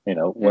night.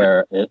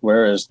 Where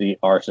is the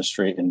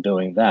artistry in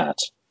doing that,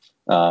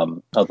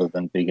 other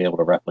than being able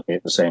to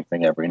replicate the same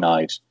thing every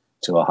night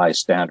to a high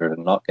standard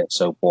and not get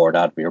so bored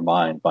out of your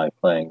mind by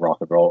playing rock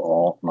and roll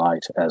all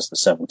night as the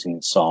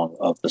 17th song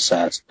of the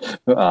set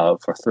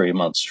for 3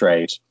 months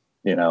straight.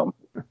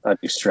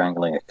 I'd be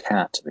strangling a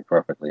cat, to be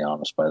perfectly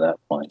honest, by that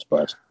point.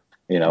 But,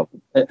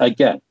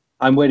 again,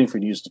 I'm waiting for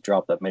news to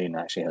drop that Maiden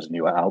actually has a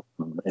new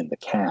album in the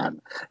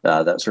can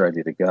that's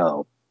ready to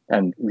go.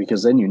 And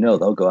because then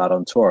they'll go out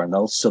on tour and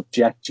they'll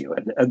subject you.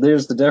 And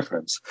there's the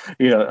difference.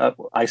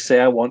 I say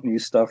I want new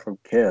stuff from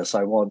Kiss.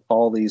 I want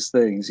all these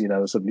things,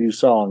 some new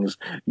songs,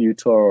 new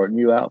tour,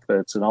 new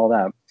outfits and all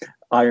that.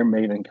 Iron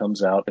Maiden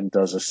comes out and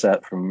does a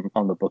set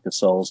on the Book of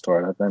Souls tour,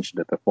 and I've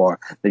mentioned it before.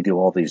 They do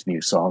all these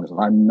new songs,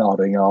 and I'm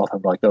nodding off.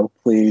 I'm like, oh,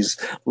 please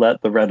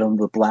let the Red and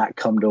the Black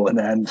come to an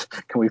end.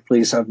 Can we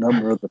please have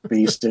Number of the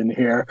Beast in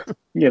here?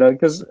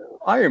 Because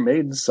Iron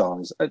Maiden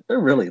songs, they're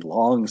really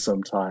long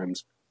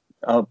sometimes,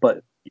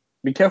 but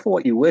be careful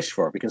what you wish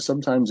for, because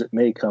sometimes it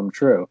may come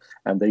true.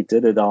 And they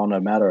did it on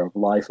A Matter of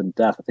Life and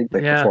Death. I think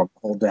they performed the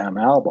whole damn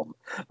album.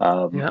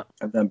 And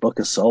then Book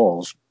of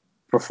Souls,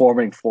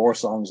 performing 4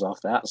 songs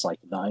off that's like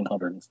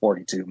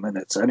 942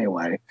 minutes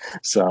anyway.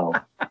 So,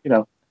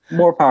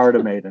 more power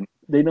to Maiden.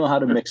 They know how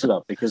to mix it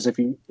up, because if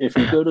you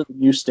go to the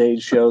new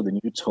stage show, the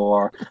new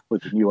tour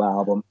with the new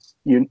album,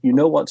 you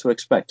know what to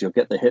expect. You'll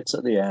get the hits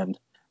at the end.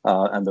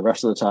 And the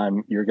rest of the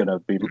time, you're going to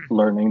be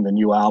learning the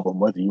new album,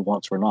 whether you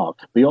want to or not.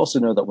 But you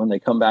also know that when they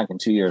come back in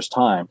 2 years'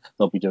 time,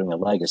 they'll be doing a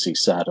legacy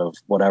set of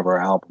whatever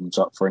album's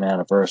up for an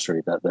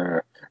anniversary that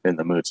they're in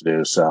the mood to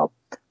do. So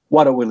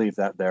why don't we leave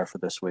that there for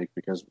this week?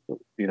 Because,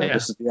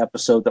 this is the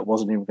episode that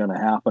wasn't even going to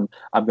happen.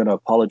 I'm going to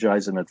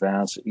apologize in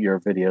advance. Your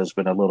video's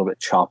been a little bit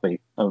choppy,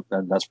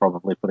 and that's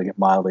probably putting it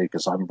mildly,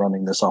 because I'm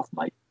running this off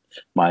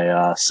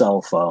my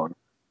cell phone.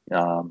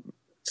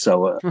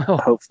 So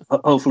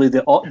hopefully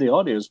the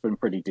audio has been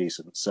pretty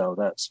decent. So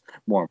that's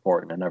more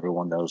important, and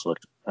everyone knows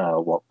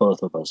what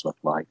both of us look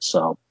like.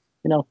 So,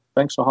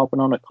 thanks for hopping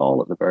on a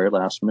call at the very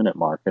last minute,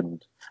 Mark.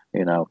 And,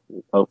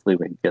 hopefully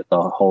we can get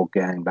the whole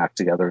gang back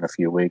together in a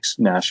few weeks.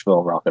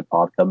 Nashville Rocket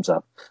Pod comes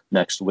up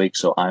next week,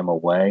 so I'm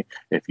away.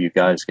 If you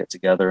guys get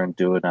together and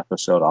do an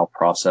episode, I'll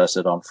process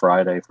it on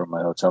Friday from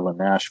my hotel in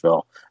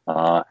Nashville.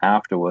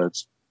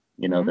 Afterwards,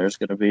 there's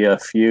going to be a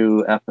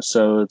few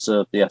episodes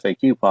of the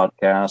FAQ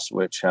podcast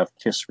which have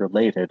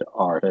Kiss-related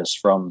artists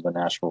from the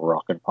Nashville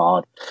Rockin'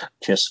 Pod,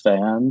 Kiss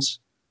fans,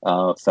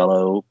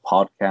 fellow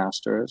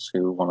podcasters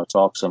who want to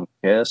talk some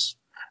Kiss,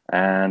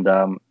 and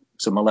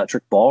some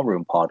Electric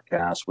Ballroom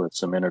podcasts with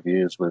some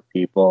interviews with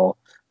people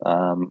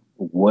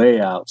way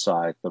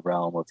outside the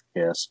realm of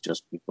Kiss,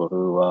 just people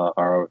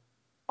who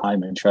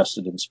I'm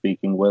interested in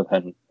speaking with,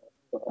 and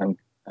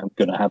I'm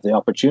going to have the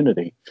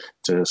opportunity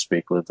to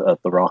speak with the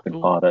Rockin'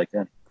 Pod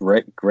again.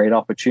 Great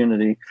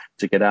opportunity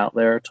to get out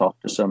there, talk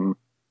to some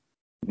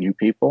new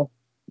people,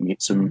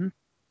 meet some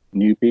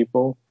new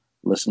people,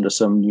 listen to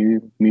some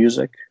new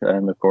music,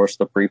 and of course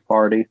the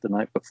pre-party the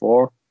night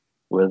before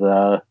with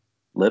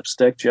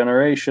Lipstick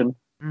Generation.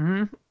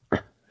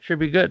 Should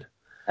be good.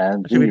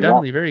 And should be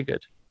definitely very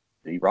good.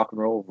 The rock and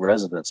roll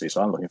residency.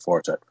 So I'm looking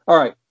forward to it. All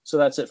right. So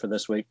that's it for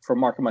this week. For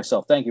Mark and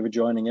myself, thank you for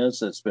joining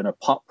us. It's been a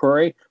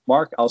potpourri.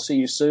 Mark, I'll see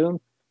you soon.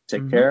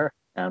 Take care,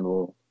 and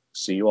we'll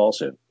see you all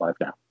soon. Bye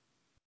for now.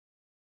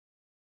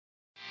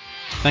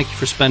 Thank you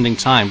for spending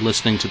time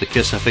listening to the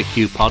Kiss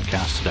FAQ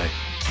podcast today.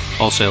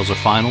 All sales are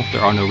final.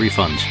 There are no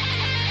refunds.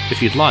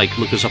 If you'd like,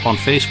 look us up on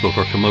Facebook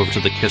or come over to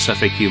the Kiss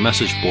FAQ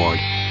message board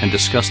and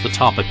discuss the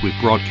topic we've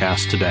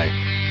broadcast today.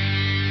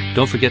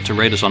 Don't forget to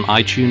rate us on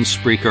iTunes,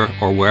 Spreaker,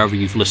 or wherever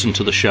you've listened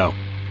to the show.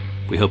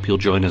 We hope you'll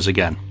join us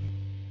again.